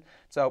situation,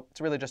 so it's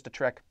really just a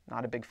trick.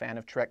 Not a big fan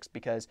of tricks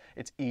because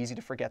it's easy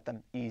to forget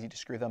them, easy to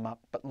screw them up.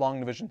 But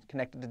long division is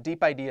connected to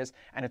deep ideas,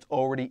 and it's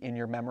already in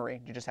your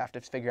memory. You just have to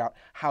figure out,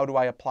 how do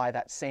I apply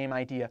that same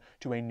idea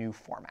to a new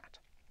format?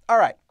 All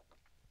right,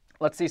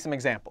 let's see some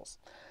examples.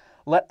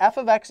 Let f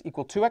of x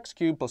equal 2x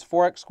cubed plus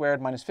 4x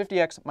squared minus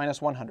 50x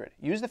minus 100.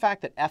 Use the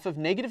fact that f of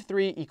negative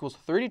 3 equals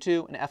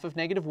 32 and f of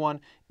negative 1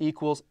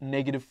 equals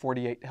negative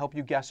 48 to help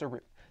you guess a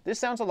root. This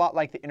sounds a lot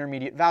like the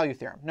intermediate value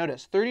theorem.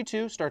 Notice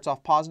 32 starts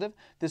off positive,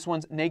 this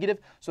one's negative,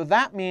 so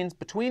that means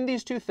between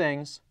these two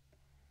things,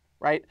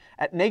 right,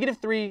 at negative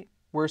 3,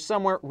 we're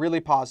somewhere really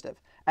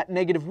positive. At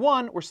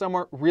 -1, we're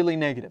somewhere really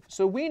negative.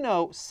 So we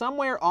know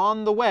somewhere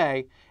on the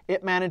way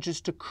it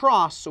manages to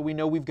cross, so we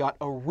know we've got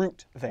a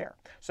root there.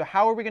 So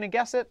how are we going to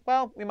guess it?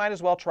 Well, we might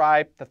as well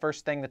try the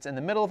first thing that's in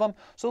the middle of them.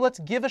 So let's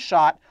give a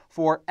shot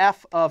for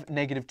f of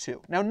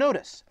 -2. Now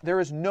notice, there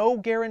is no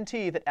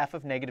guarantee that f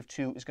of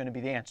 -2 is going to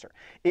be the answer.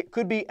 It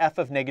could be f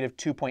of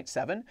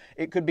 -2.7.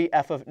 It could be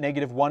f of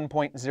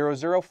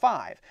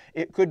 -1.005.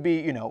 It could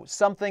be,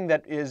 something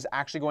that is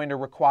actually going to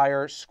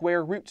require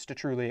square roots to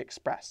truly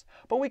express.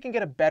 But we can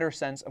get a better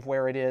sense of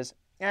where it is.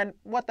 And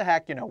what the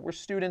heck, we're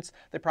students.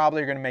 They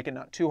probably are going to make it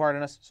not too hard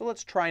on us. So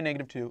let's try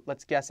 -2.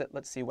 Let's guess it.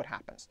 Let's see what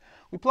happens.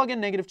 We plug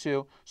in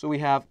 -2. So we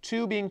have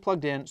 2 being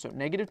plugged in. So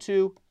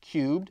 -2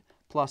 cubed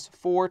plus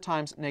 4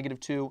 times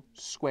 -2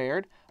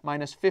 squared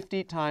minus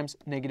 50 times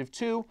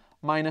 -2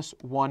 minus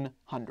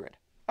 100.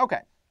 OK.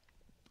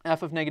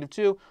 F of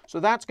 -2. So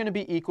that's going to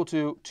be equal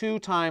to 2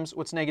 times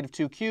what's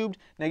 -2 cubed.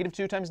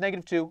 -2 times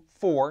 -2,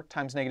 4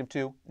 times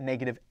 -2,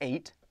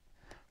 -8.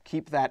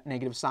 Keep that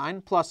negative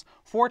sign, plus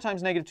 4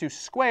 times -2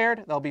 squared,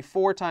 that'll be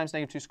 4 times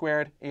 -2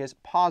 squared is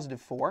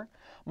 +4,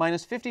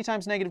 minus 50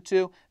 times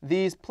 -2,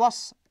 these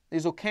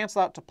will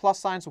cancel out to plus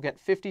signs, we'll get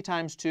 50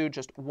 times 2,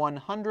 just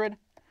 100,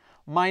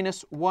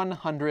 minus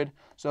 100,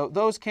 so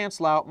those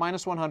cancel out,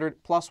 minus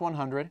 100 plus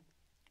 100,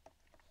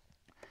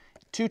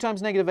 2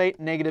 times -8,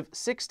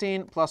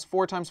 -16, plus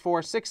 4 times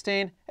 4,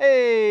 16,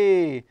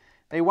 hey!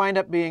 They wind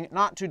up being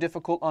not too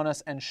difficult on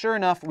us, and sure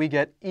enough, we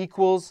get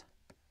equals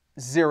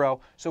 0,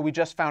 so we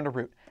just found a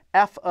root.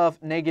 F of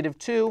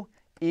 -2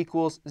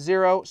 equals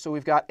 0, so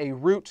we've got a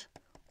root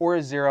or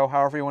a 0,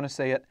 however you want to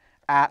say it,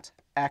 at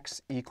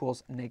x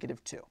equals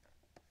 -2.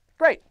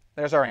 Great,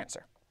 there's our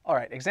answer. All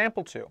right,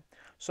 example 2.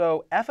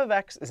 So f of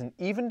x is an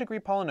even degree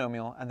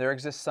polynomial, and there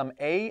exists some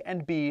a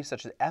and b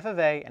such that f of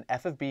a and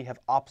f of b have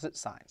opposite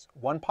signs,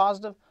 one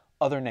positive,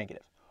 other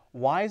negative.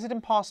 Why is it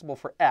impossible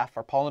for f,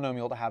 our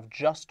polynomial, to have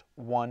just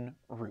one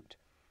root?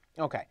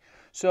 Okay,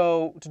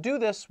 so to do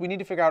this, we need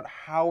to figure out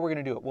how we're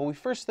going to do it. Well, we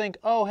first think,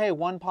 oh, hey,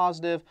 one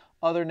positive,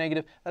 other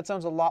negative. That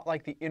sounds a lot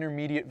like the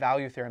intermediate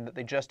value theorem that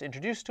they just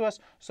introduced to us,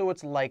 so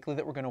it's likely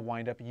that we're going to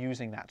wind up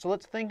using that. So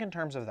let's think in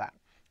terms of that.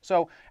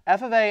 So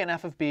f of a and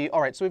f of b,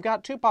 all right, so we've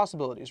got two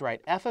possibilities,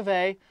 right? F of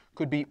a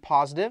could be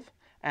positive,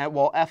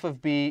 while f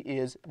of b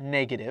is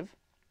negative.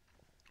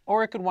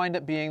 Or it could wind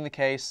up being the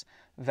case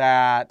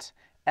that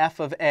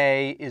f of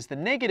a is the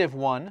negative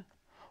one,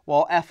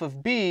 while f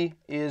of b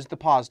is the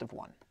positive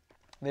one.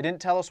 They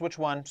didn't tell us which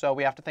one, so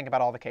we have to think about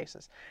all the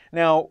cases.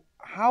 Now,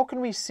 how can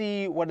we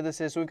see what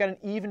this is? So we've got an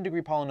even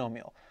degree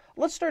polynomial.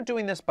 Let's start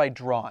doing this by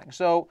drawing.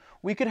 So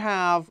we could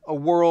have a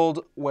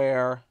world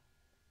where,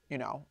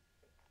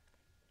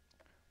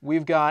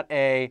 we've got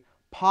a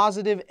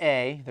positive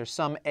a, there's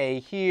some a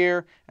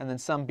here, and then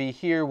some b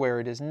here where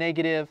it is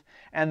negative.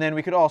 And then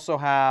we could also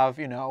have,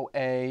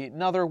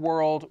 another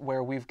world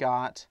where we've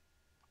got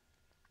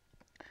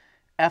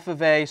f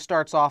of a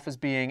starts off as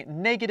being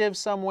negative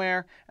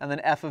somewhere, and then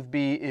f of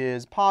b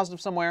is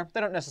positive somewhere. They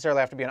don't necessarily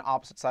have to be on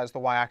opposite sides of the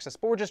y-axis,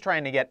 but we're just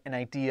trying to get an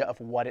idea of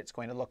what it's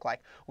going to look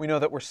like. We know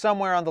that we're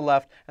somewhere on the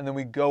left, and then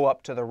we go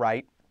up to the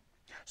right.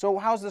 So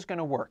how's this going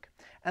to work?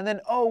 And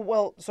then, oh,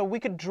 well, so we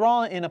could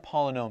draw in a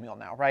polynomial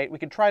now, right? We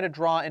could try to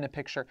draw in a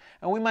picture,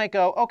 and we might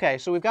go, okay,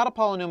 so we've got a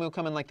polynomial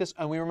come in like this,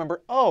 and we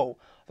remember, oh,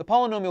 the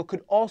polynomial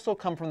could also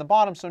come from the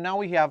bottom, so now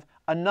we have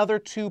another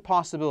two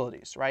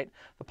possibilities, right?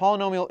 The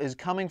polynomial is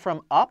coming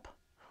from up,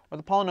 or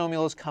the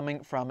polynomial is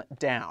coming from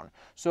down.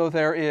 So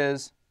there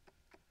is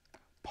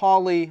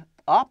poly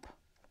up,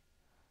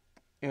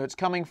 it's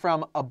coming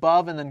from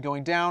above and then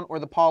going down, or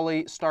the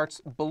poly starts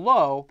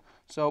below,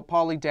 so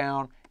poly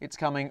down, it's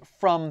coming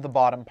from the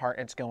bottom part,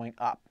 it's going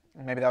up.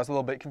 Maybe that was a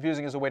little bit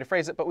confusing as a way to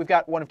phrase it, but we've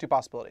got one of two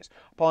possibilities.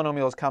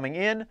 Polynomial is coming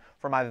in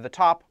from either the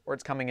top or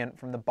it's coming in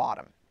from the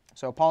bottom.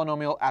 So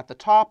polynomial at the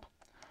top,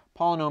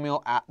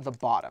 polynomial at the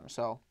bottom.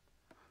 So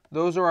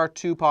those are our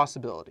two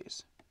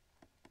possibilities.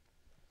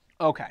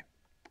 Okay.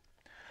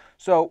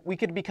 So we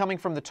could be coming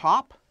from the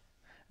top,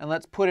 and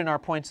let's put in our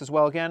points as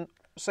well again.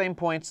 Same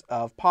points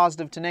of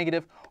positive to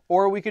negative,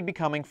 or we could be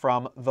coming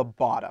from the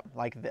bottom,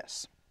 like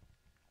this.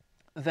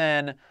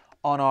 Then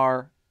on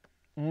our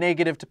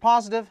negative to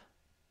positive,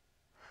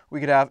 we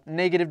could have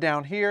negative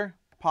down here,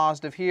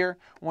 positive here.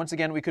 Once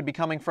again, we could be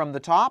coming from the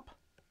top,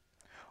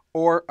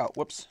 or, oh,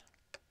 whoops,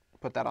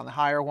 put that on the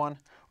higher one.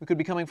 We could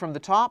be coming from the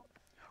top,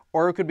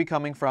 or it could be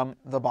coming from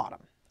the bottom.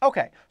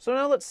 Okay, so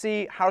now let's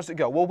see, how does it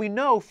go? Well, we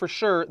know for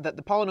sure that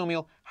the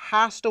polynomial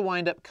has to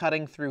wind up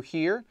cutting through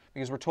here,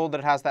 because we're told that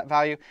it has that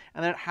value,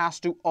 and then it has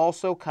to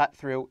also cut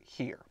through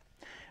here.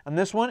 And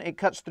this one, it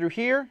cuts through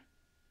here,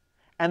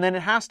 and then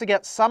it has to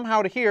get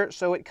somehow to here,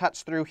 so it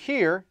cuts through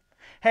here.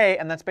 Hey,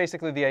 and that's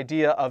basically the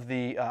idea of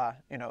the,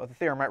 the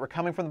theorem, right? We're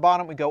coming from the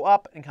bottom, we go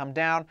up and come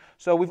down.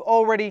 So we've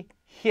already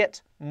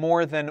hit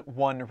more than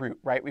one root,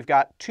 right? We've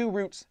got two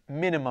roots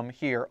minimum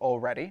here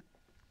already.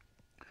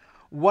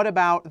 What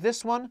about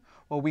this one?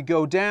 Well, we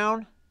go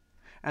down,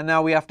 and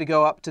now we have to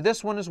go up to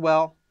this one as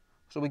well.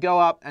 So we go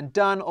up, and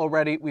done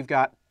already. We've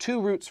got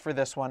two roots for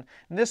this one.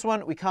 And this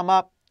one, we come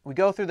up, we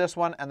go through this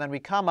one, and then we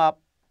come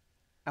up,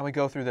 and we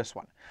go through this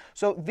one.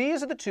 So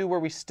these are the two where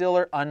we still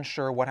are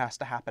unsure what has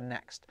to happen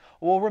next.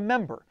 Well,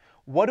 remember,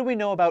 what do we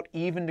know about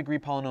even degree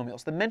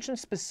polynomials? They mention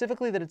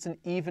specifically that it's an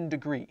even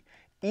degree.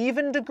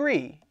 Even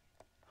degree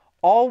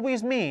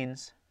always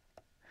means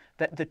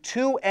that the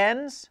two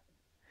ends,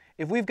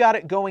 if we've got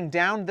it going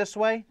down this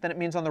way, then it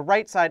means on the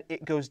right side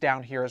it goes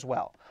down here as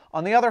well.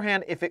 On the other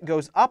hand, if it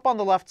goes up on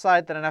the left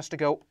side, then it has to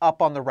go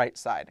up on the right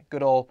side.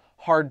 Good old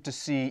hard to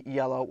see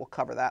yellow. We'll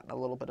cover that in a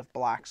little bit of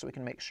black so we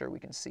can make sure we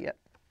can see it.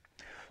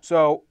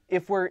 So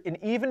if we're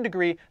in even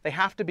degree, they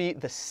have to be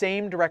the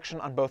same direction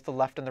on both the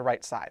left and the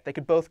right side. They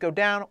could both go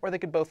down or they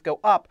could both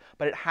go up,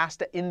 but it has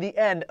to, in the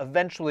end,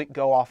 eventually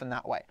go off in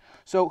that way.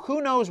 So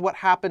who knows what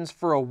happens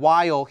for a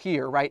while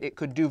here, right? It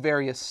could do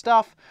various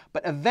stuff,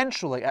 but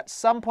eventually, at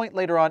some point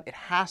later on, it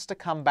has to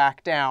come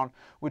back down,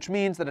 which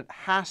means that it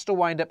has to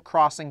wind up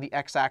crossing the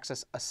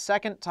x-axis a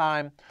second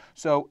time.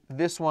 So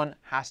this one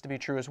has to be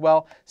true as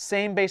well.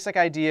 Same basic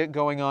idea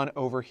going on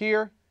over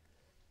here.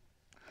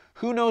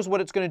 Who knows what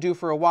it's going to do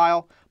for a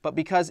while, but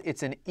because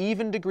it's an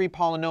even degree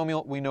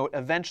polynomial, we know it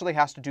eventually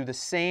has to do the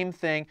same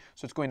thing,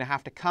 so it's going to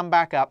have to come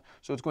back up,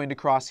 so it's going to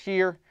cross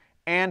here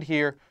and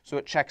here, so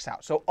it checks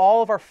out. So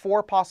all of our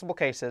four possible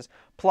cases,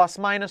 plus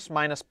minus,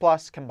 minus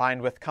plus,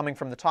 combined with coming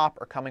from the top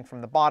or coming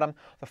from the bottom,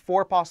 the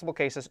four possible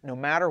cases, no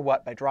matter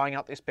what, by drawing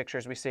out these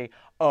pictures, we see,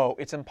 oh,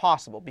 it's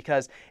impossible,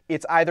 because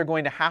it's either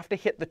going to have to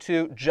hit the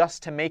two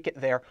just to make it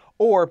there,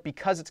 or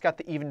because it's got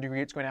the even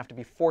degree, it's going to have to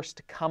be forced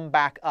to come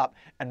back up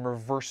and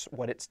reverse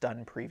what it's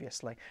done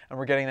previously. And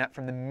we're getting that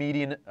from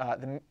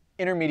the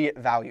intermediate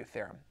value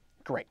theorem.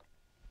 Great.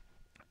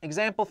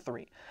 Example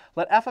 3.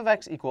 Let f of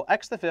x equal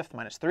x to the fifth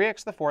minus 3x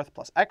to the fourth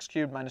plus x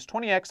cubed minus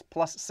 20x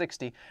plus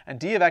 60, and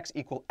d of x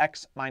equal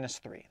x minus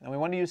 3. Now we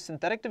want to use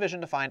synthetic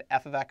division to find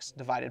f of x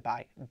divided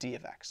by d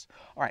of x.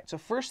 All right, so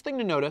first thing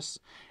to notice,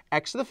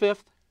 x to the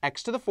fifth,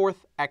 x to the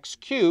fourth, x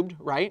cubed,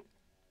 right?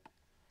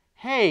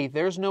 Hey,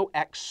 there's no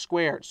x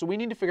squared. So we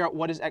need to figure out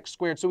what is x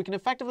squared. So we can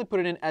effectively put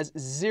it in as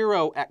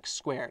 0x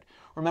squared.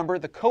 Remember,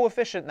 the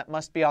coefficient that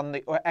must be on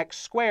the x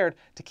squared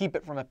to keep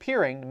it from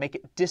appearing, to make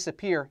it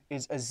disappear,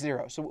 is a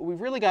 0. So what we've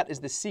really got is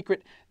the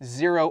secret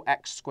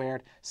 0x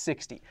squared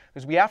 60.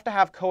 Because we have to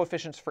have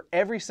coefficients for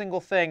every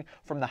single thing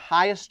from the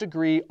highest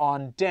degree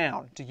on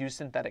down to use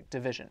synthetic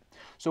division.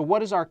 So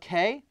what is our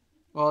k?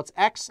 Well, it's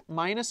x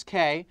minus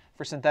k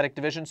for synthetic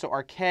division. So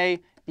our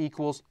k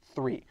equals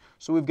 3.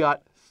 So we've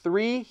got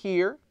 3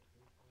 here,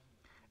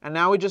 and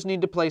now we just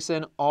need to place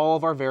in all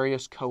of our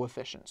various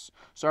coefficients.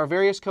 So our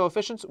various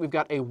coefficients, we've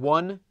got a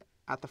 1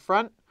 at the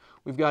front,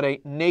 we've got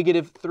a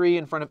negative 3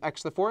 in front of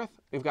x to the fourth,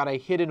 we've got a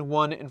hidden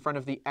 1 in front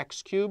of the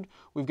x cubed,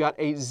 we've got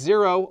a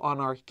 0 on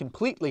our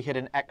completely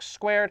hidden x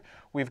squared,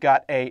 we've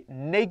got a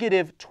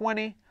negative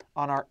 20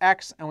 on our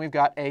x, and we've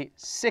got a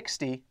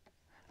 60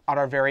 at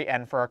our very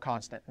end for our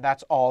constant.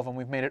 That's all of them.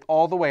 We've made it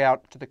all the way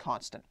out to the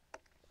constant.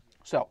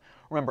 So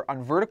remember,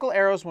 on vertical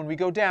arrows, when we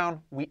go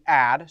down, we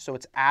add. So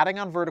it's adding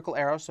on vertical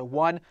arrows. So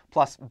 1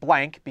 plus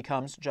blank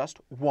becomes just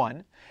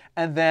 1.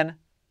 And then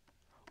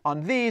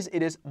on these,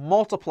 it is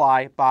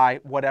multiply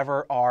by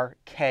whatever our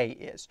k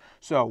is.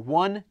 So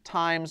 1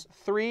 times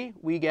 3,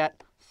 we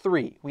get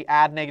 3. We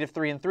add negative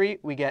 3 and 3,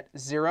 we get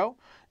 0.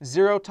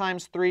 0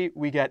 times 3,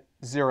 we get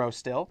 0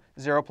 still.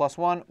 0 plus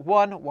 1,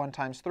 1. 1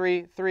 times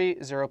 3, 3.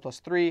 0 plus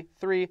 3,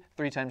 3.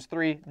 3 times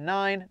 3,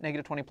 9.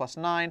 Negative 20 plus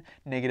 9,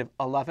 negative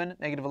 11.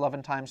 Negative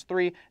 11 times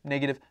 3,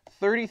 negative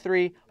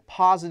 33,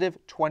 positive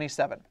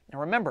 27. Now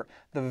remember,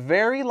 the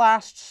very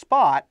last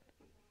spot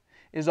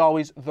is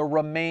always the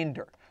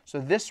remainder. So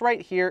this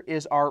right here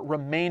is our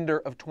remainder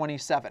of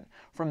 27.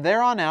 From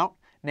there on out,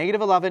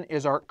 negative 11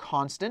 is our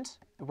constant.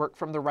 We work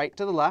from the right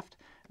to the left.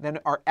 Then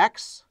our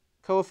x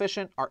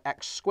coefficient, our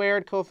x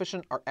squared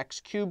coefficient, our x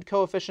cubed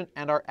coefficient,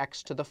 and our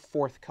x to the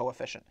fourth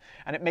coefficient.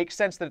 And it makes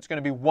sense that it's going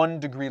to be 1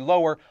 degree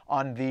lower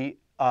on the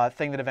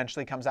thing that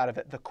eventually comes out of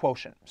it, the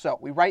quotient. So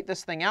we write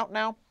this thing out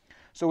now.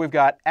 So we've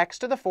got x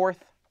to the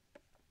fourth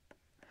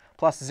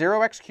plus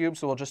 0x cubed,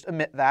 so we'll just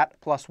omit that,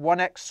 plus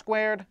 1x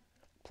squared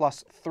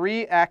plus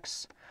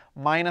 3x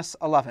minus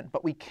 11.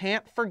 But we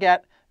can't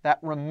forget that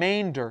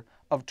remainder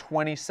of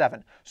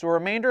 27. So a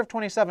remainder of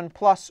 27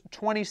 plus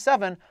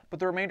 27, but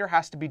the remainder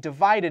has to be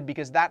divided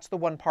because that's the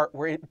one part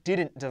where it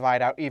didn't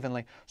divide out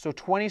evenly. So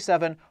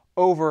 27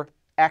 over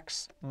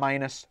x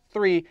minus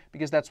 3,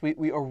 because that's what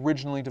we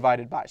originally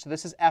divided by. So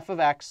this is f of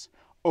x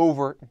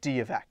over d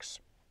of x.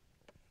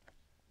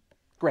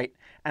 Great.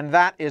 And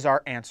that is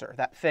our answer,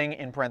 that thing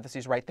in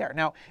parentheses right there.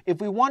 Now,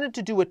 if we wanted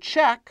to do a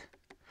check,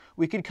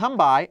 we could come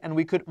by and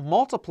we could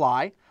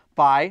multiply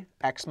by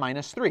x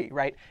minus 3,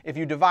 right? If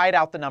you divide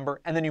out the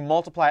number and then you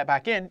multiply it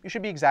back in, you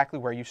should be exactly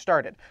where you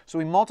started. So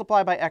we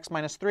multiply by x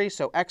minus 3,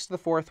 so x to the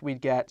fourth,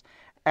 we'd get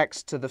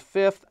x to the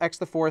fifth, x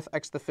to the fourth,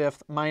 x to the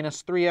fifth,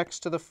 minus 3x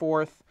to the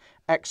fourth,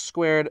 x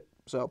squared,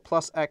 so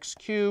plus x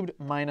cubed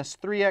minus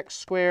 3x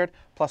squared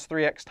plus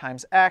 3x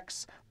times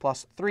x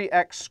plus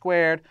 3x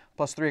squared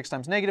plus 3x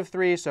times negative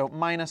 3, so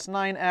minus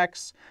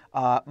 9x,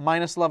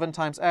 minus 11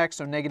 times x,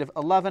 so negative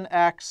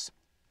 11x,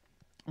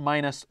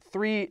 minus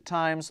 3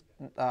 times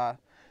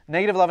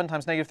Negative 11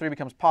 times negative 3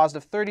 becomes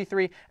positive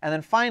 33. And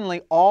then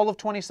finally, all of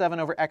 27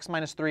 over x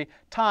minus 3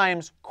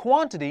 times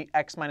quantity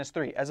x minus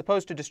 3. As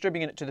opposed to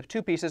distributing it to the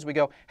two pieces, we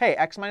go, hey,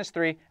 x minus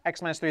 3,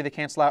 they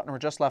cancel out, and we're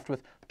just left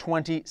with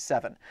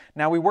 27.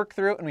 Now we work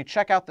through and we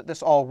check out that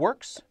this all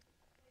works.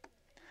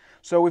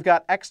 So we've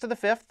got x to the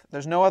 5th.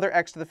 There's no other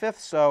x to the 5th,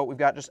 so we've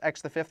got just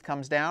x to the 5th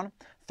comes down.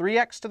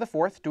 3x to the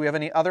 4th. Do we have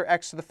any other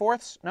x to the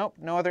 4ths? Nope,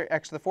 no other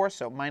x to the 4th,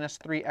 so minus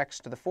 3x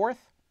to the 4th.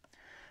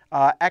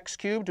 X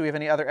cubed. Do we have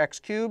any other x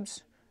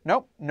cubes?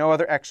 Nope, no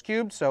other x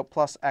cubed, so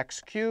plus x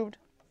cubed.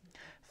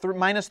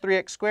 Minus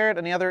 3x squared.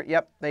 Any other?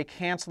 Yep, they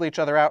cancel each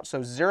other out,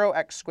 so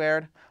 0x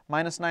squared.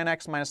 Minus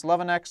 9x minus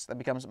 11x. That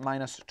becomes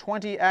minus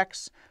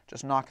 20x.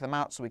 Just knock them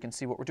out so we can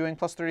see what we're doing.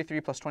 Plus 33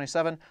 plus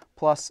 27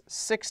 plus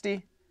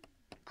 60.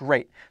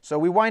 Great. So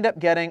we wind up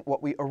getting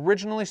what we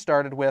originally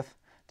started with.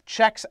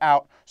 Checks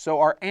out. So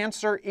our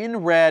answer in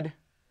red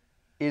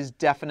is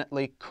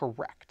definitely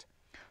correct.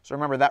 So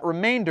remember, that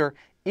remainder,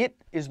 it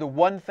is the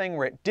one thing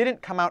where it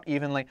didn't come out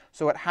evenly,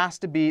 so it has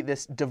to be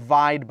this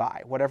divide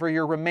by. Whatever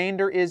your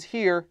remainder is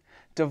here,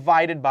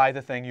 divided by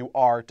the thing you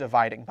are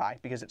dividing by,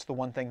 because it's the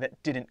one thing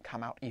that didn't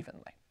come out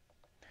evenly.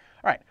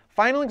 All right,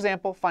 final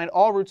example, find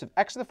all roots of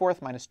x to the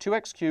 4th minus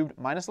 2x cubed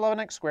minus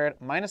 11x squared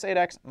minus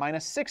 8x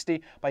minus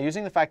 60 by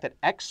using the fact that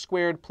x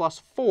squared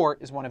plus 4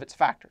 is one of its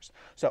factors.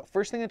 So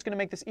first thing that's going to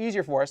make this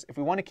easier for us, if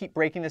we want to keep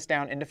breaking this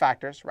down into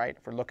factors, right,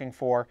 if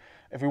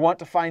we want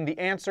to find the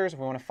answers, if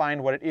we want to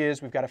find what it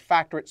is, we've got to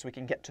factor it so we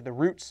can get to the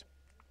roots.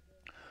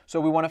 So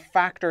we want to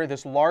factor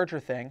this larger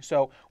thing.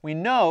 So we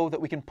know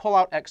that we can pull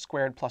out x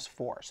squared plus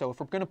 4. So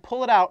if we're going to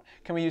pull it out,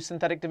 can we use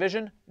synthetic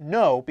division?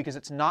 No, because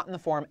it's not in the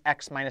form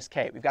x minus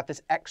k. We've got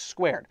this x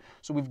squared.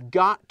 So we've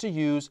got to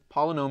use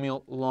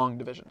polynomial long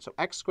division. So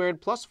x squared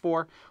plus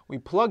 4, we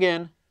plug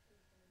in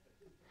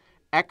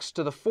x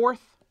to the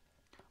 4th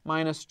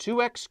minus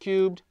 2x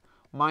cubed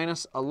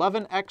minus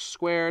 11x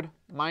squared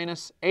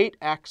minus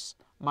 8x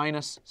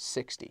minus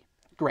 60.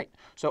 Great.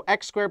 So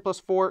x squared plus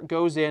 4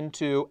 goes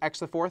into x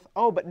to the 4th.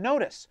 Oh, but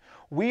notice,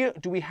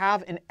 do we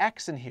have an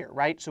x in here,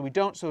 right? So we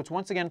don't, so it's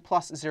once again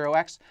plus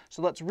 0x.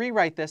 So let's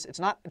rewrite this. It's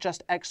not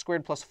just x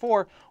squared plus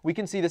 4. We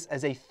can see this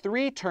as a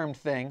 3-termed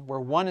thing where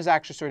 1 is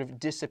actually sort of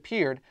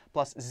disappeared,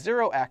 plus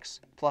 0x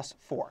plus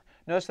 4.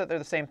 Notice that they're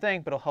the same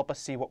thing, but it'll help us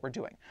see what we're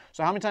doing.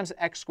 So how many times does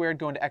x squared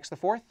go into x to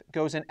the 4th? It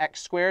goes in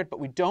x squared, but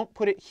we don't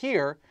put it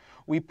here.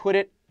 We put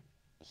it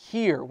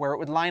here, where it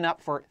would line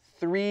up for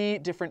 3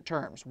 different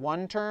terms.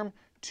 1 term,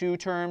 2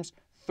 terms,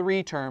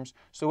 3 terms,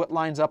 so it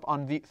lines up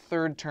on the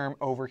 3rd term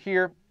over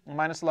here,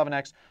 minus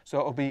 11x, so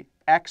it will be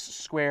x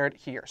squared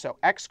here. So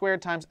x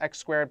squared times x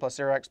squared plus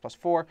 0x plus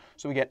 4,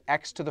 so we get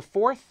x to the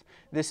 4th.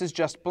 This is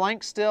just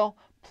blank still,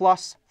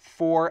 plus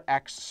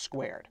 4x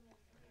squared.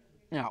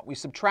 Now, we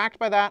subtract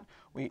by that.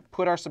 We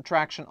put our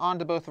subtraction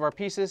onto both of our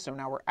pieces, so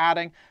now we're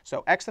adding.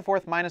 So x to the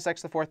 4th minus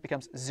x to the 4th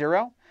becomes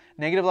 0.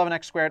 Negative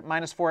 11x squared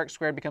minus 4x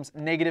squared becomes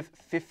negative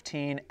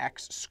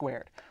 15x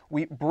squared.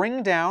 We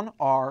bring down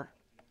our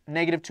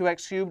negative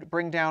 2x cubed,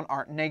 bring down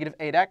our negative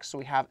 8x, so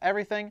we have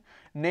everything.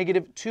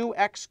 Negative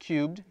 2x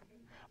cubed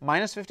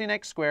minus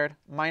 15x squared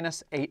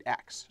minus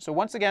 8x. So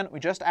once again, we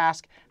just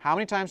ask how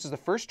many times does the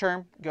first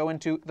term go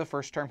into the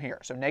first term here.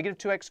 So negative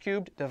 2x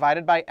cubed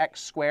divided by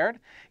x squared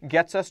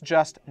gets us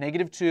just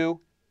negative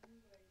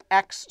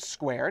 2x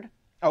squared.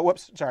 Oh,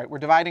 whoops, sorry, we're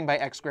dividing by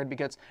x squared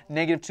because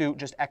negative 2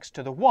 just x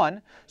to the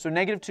 1. So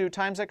negative 2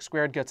 times x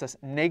squared gets us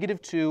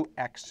negative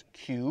 2x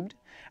cubed.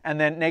 And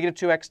then negative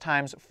 2x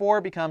times 4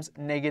 becomes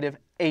negative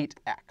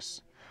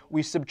 8x.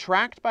 We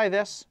subtract by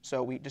this,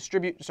 so we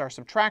distribute our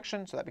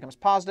subtraction, so that becomes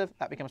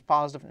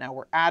positive, now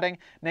we're adding.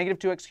 Negative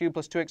 2x cubed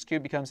plus 2x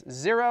cubed becomes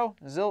 0,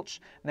 zilch.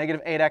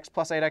 Negative 8x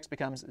plus 8x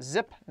becomes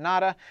zip,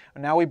 nada.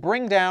 And now we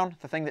bring down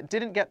the thing that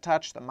didn't get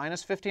touched, the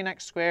minus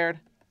 15x squared,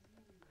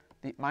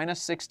 the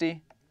minus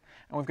 60,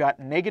 and we've got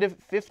negative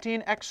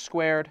 15x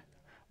squared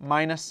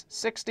minus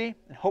 60,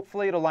 and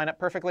hopefully it'll line up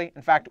perfectly.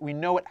 In fact, we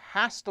know it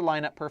has to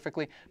line up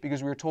perfectly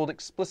because we were told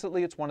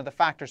explicitly it's one of the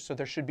factors, so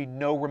there should be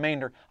no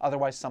remainder,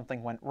 otherwise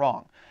something went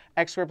wrong.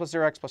 X squared plus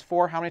 0x plus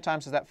 4, how many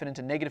times does that fit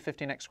into negative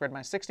 15x squared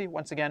minus 60?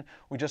 Once again,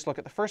 we just look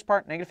at the first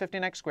part, negative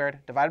 15x squared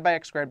divided by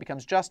x squared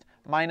becomes just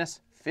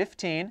minus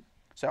 15.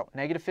 So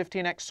negative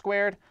 15x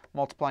squared,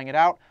 multiplying it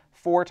out,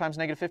 4 times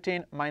negative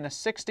 15 minus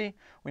 60.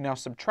 We now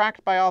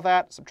subtract by all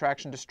that.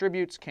 Subtraction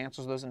distributes,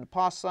 cancels those into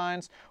plus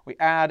signs. We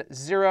add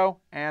 0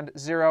 and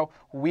 0.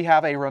 We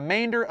have a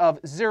remainder of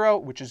 0,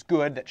 which is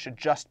good. That should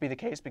just be the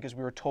case because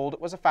we were told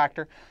it was a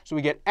factor. So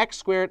we get x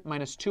squared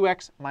minus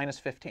 2x minus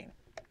 15.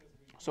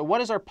 So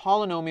what is our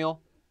polynomial?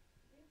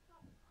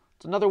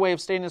 It's another way of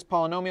stating this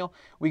polynomial.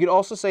 We could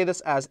also say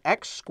this as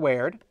x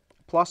squared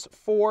plus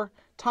 4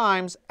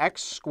 times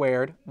x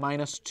squared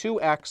minus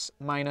 2x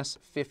minus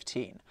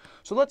 15.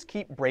 So let's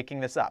keep breaking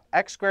this up.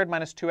 X squared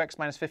minus 2x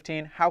minus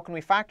 15, how can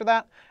we factor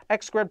that?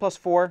 X squared plus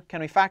 4, can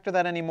we factor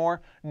that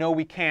anymore? No,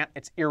 we can't.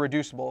 It's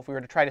irreducible. If we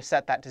were to try to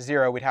set that to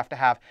 0, we'd have to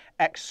have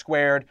x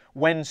squared.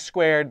 When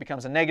squared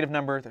becomes a negative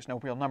number. There's no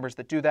real numbers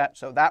that do that.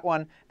 So that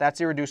one,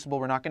 that's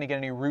irreducible. We're not going to get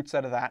any roots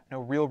out of that.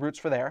 No real roots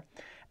for there.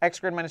 X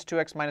squared minus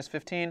 2x minus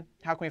 15.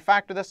 How can we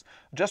factor this?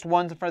 Just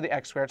 1's in front of the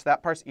x squared, so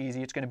that part's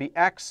easy. It's going to be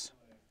x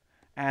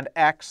and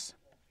x.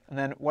 And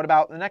then what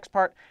about the next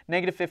part?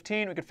 Negative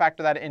 15, we could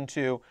factor that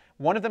into,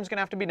 one of them is going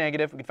to have to be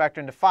negative. We could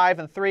factor into 5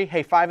 and 3.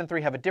 Hey, 5 and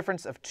 3 have a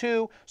difference of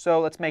 2, so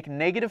let's make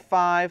negative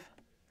 5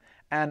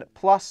 and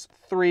plus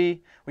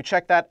 3. We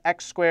check that,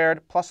 x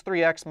squared plus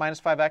 3x minus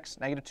 5x,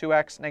 negative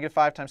 2x, negative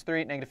 5 times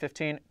 3, negative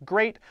 15.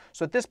 Great.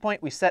 So at this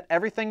point, we set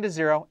everything to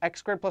 0. X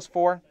squared plus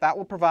 4, that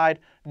will provide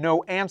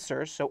no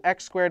answers. So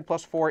x squared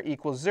plus 4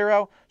 equals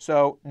 0.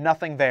 So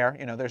nothing there.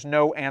 There's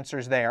no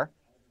answers there.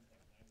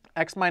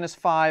 X minus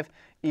 5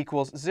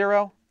 equals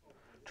 0.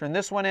 Turn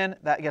this one in.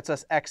 That gets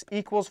us x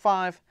equals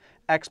 5.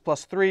 X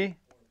plus 3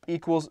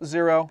 equals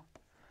 0.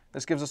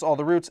 This gives us all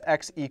the roots,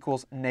 x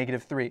equals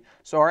negative 3.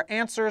 So our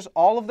answers,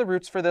 all of the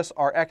roots for this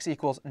are x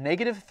equals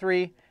negative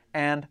 3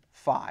 and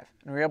 5.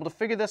 And we were able to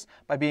figure this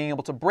by being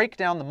able to break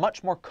down the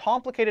much more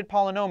complicated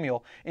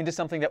polynomial into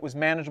something that was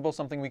manageable,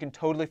 something we can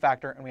totally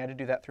factor, and we had to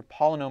do that through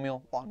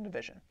polynomial long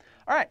division.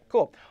 All right,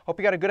 cool. Hope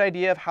you got a good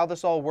idea of how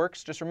this all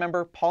works. Just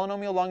remember,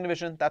 polynomial long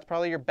division, that's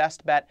probably your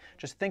best bet.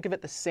 Just think of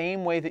it the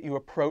same way that you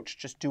approach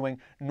just doing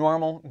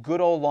normal,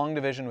 good old long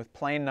division with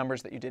plain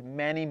numbers that you did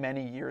many,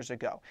 many years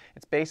ago.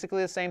 It's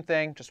basically the same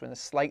thing, just in a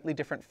slightly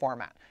different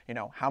format.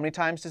 How many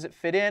times does it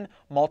fit in?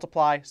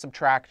 Multiply,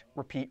 subtract,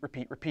 repeat,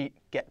 repeat, repeat,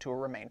 get to a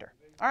remainder.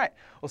 All right,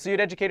 we'll see you at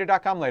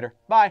educator.com later.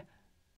 Bye.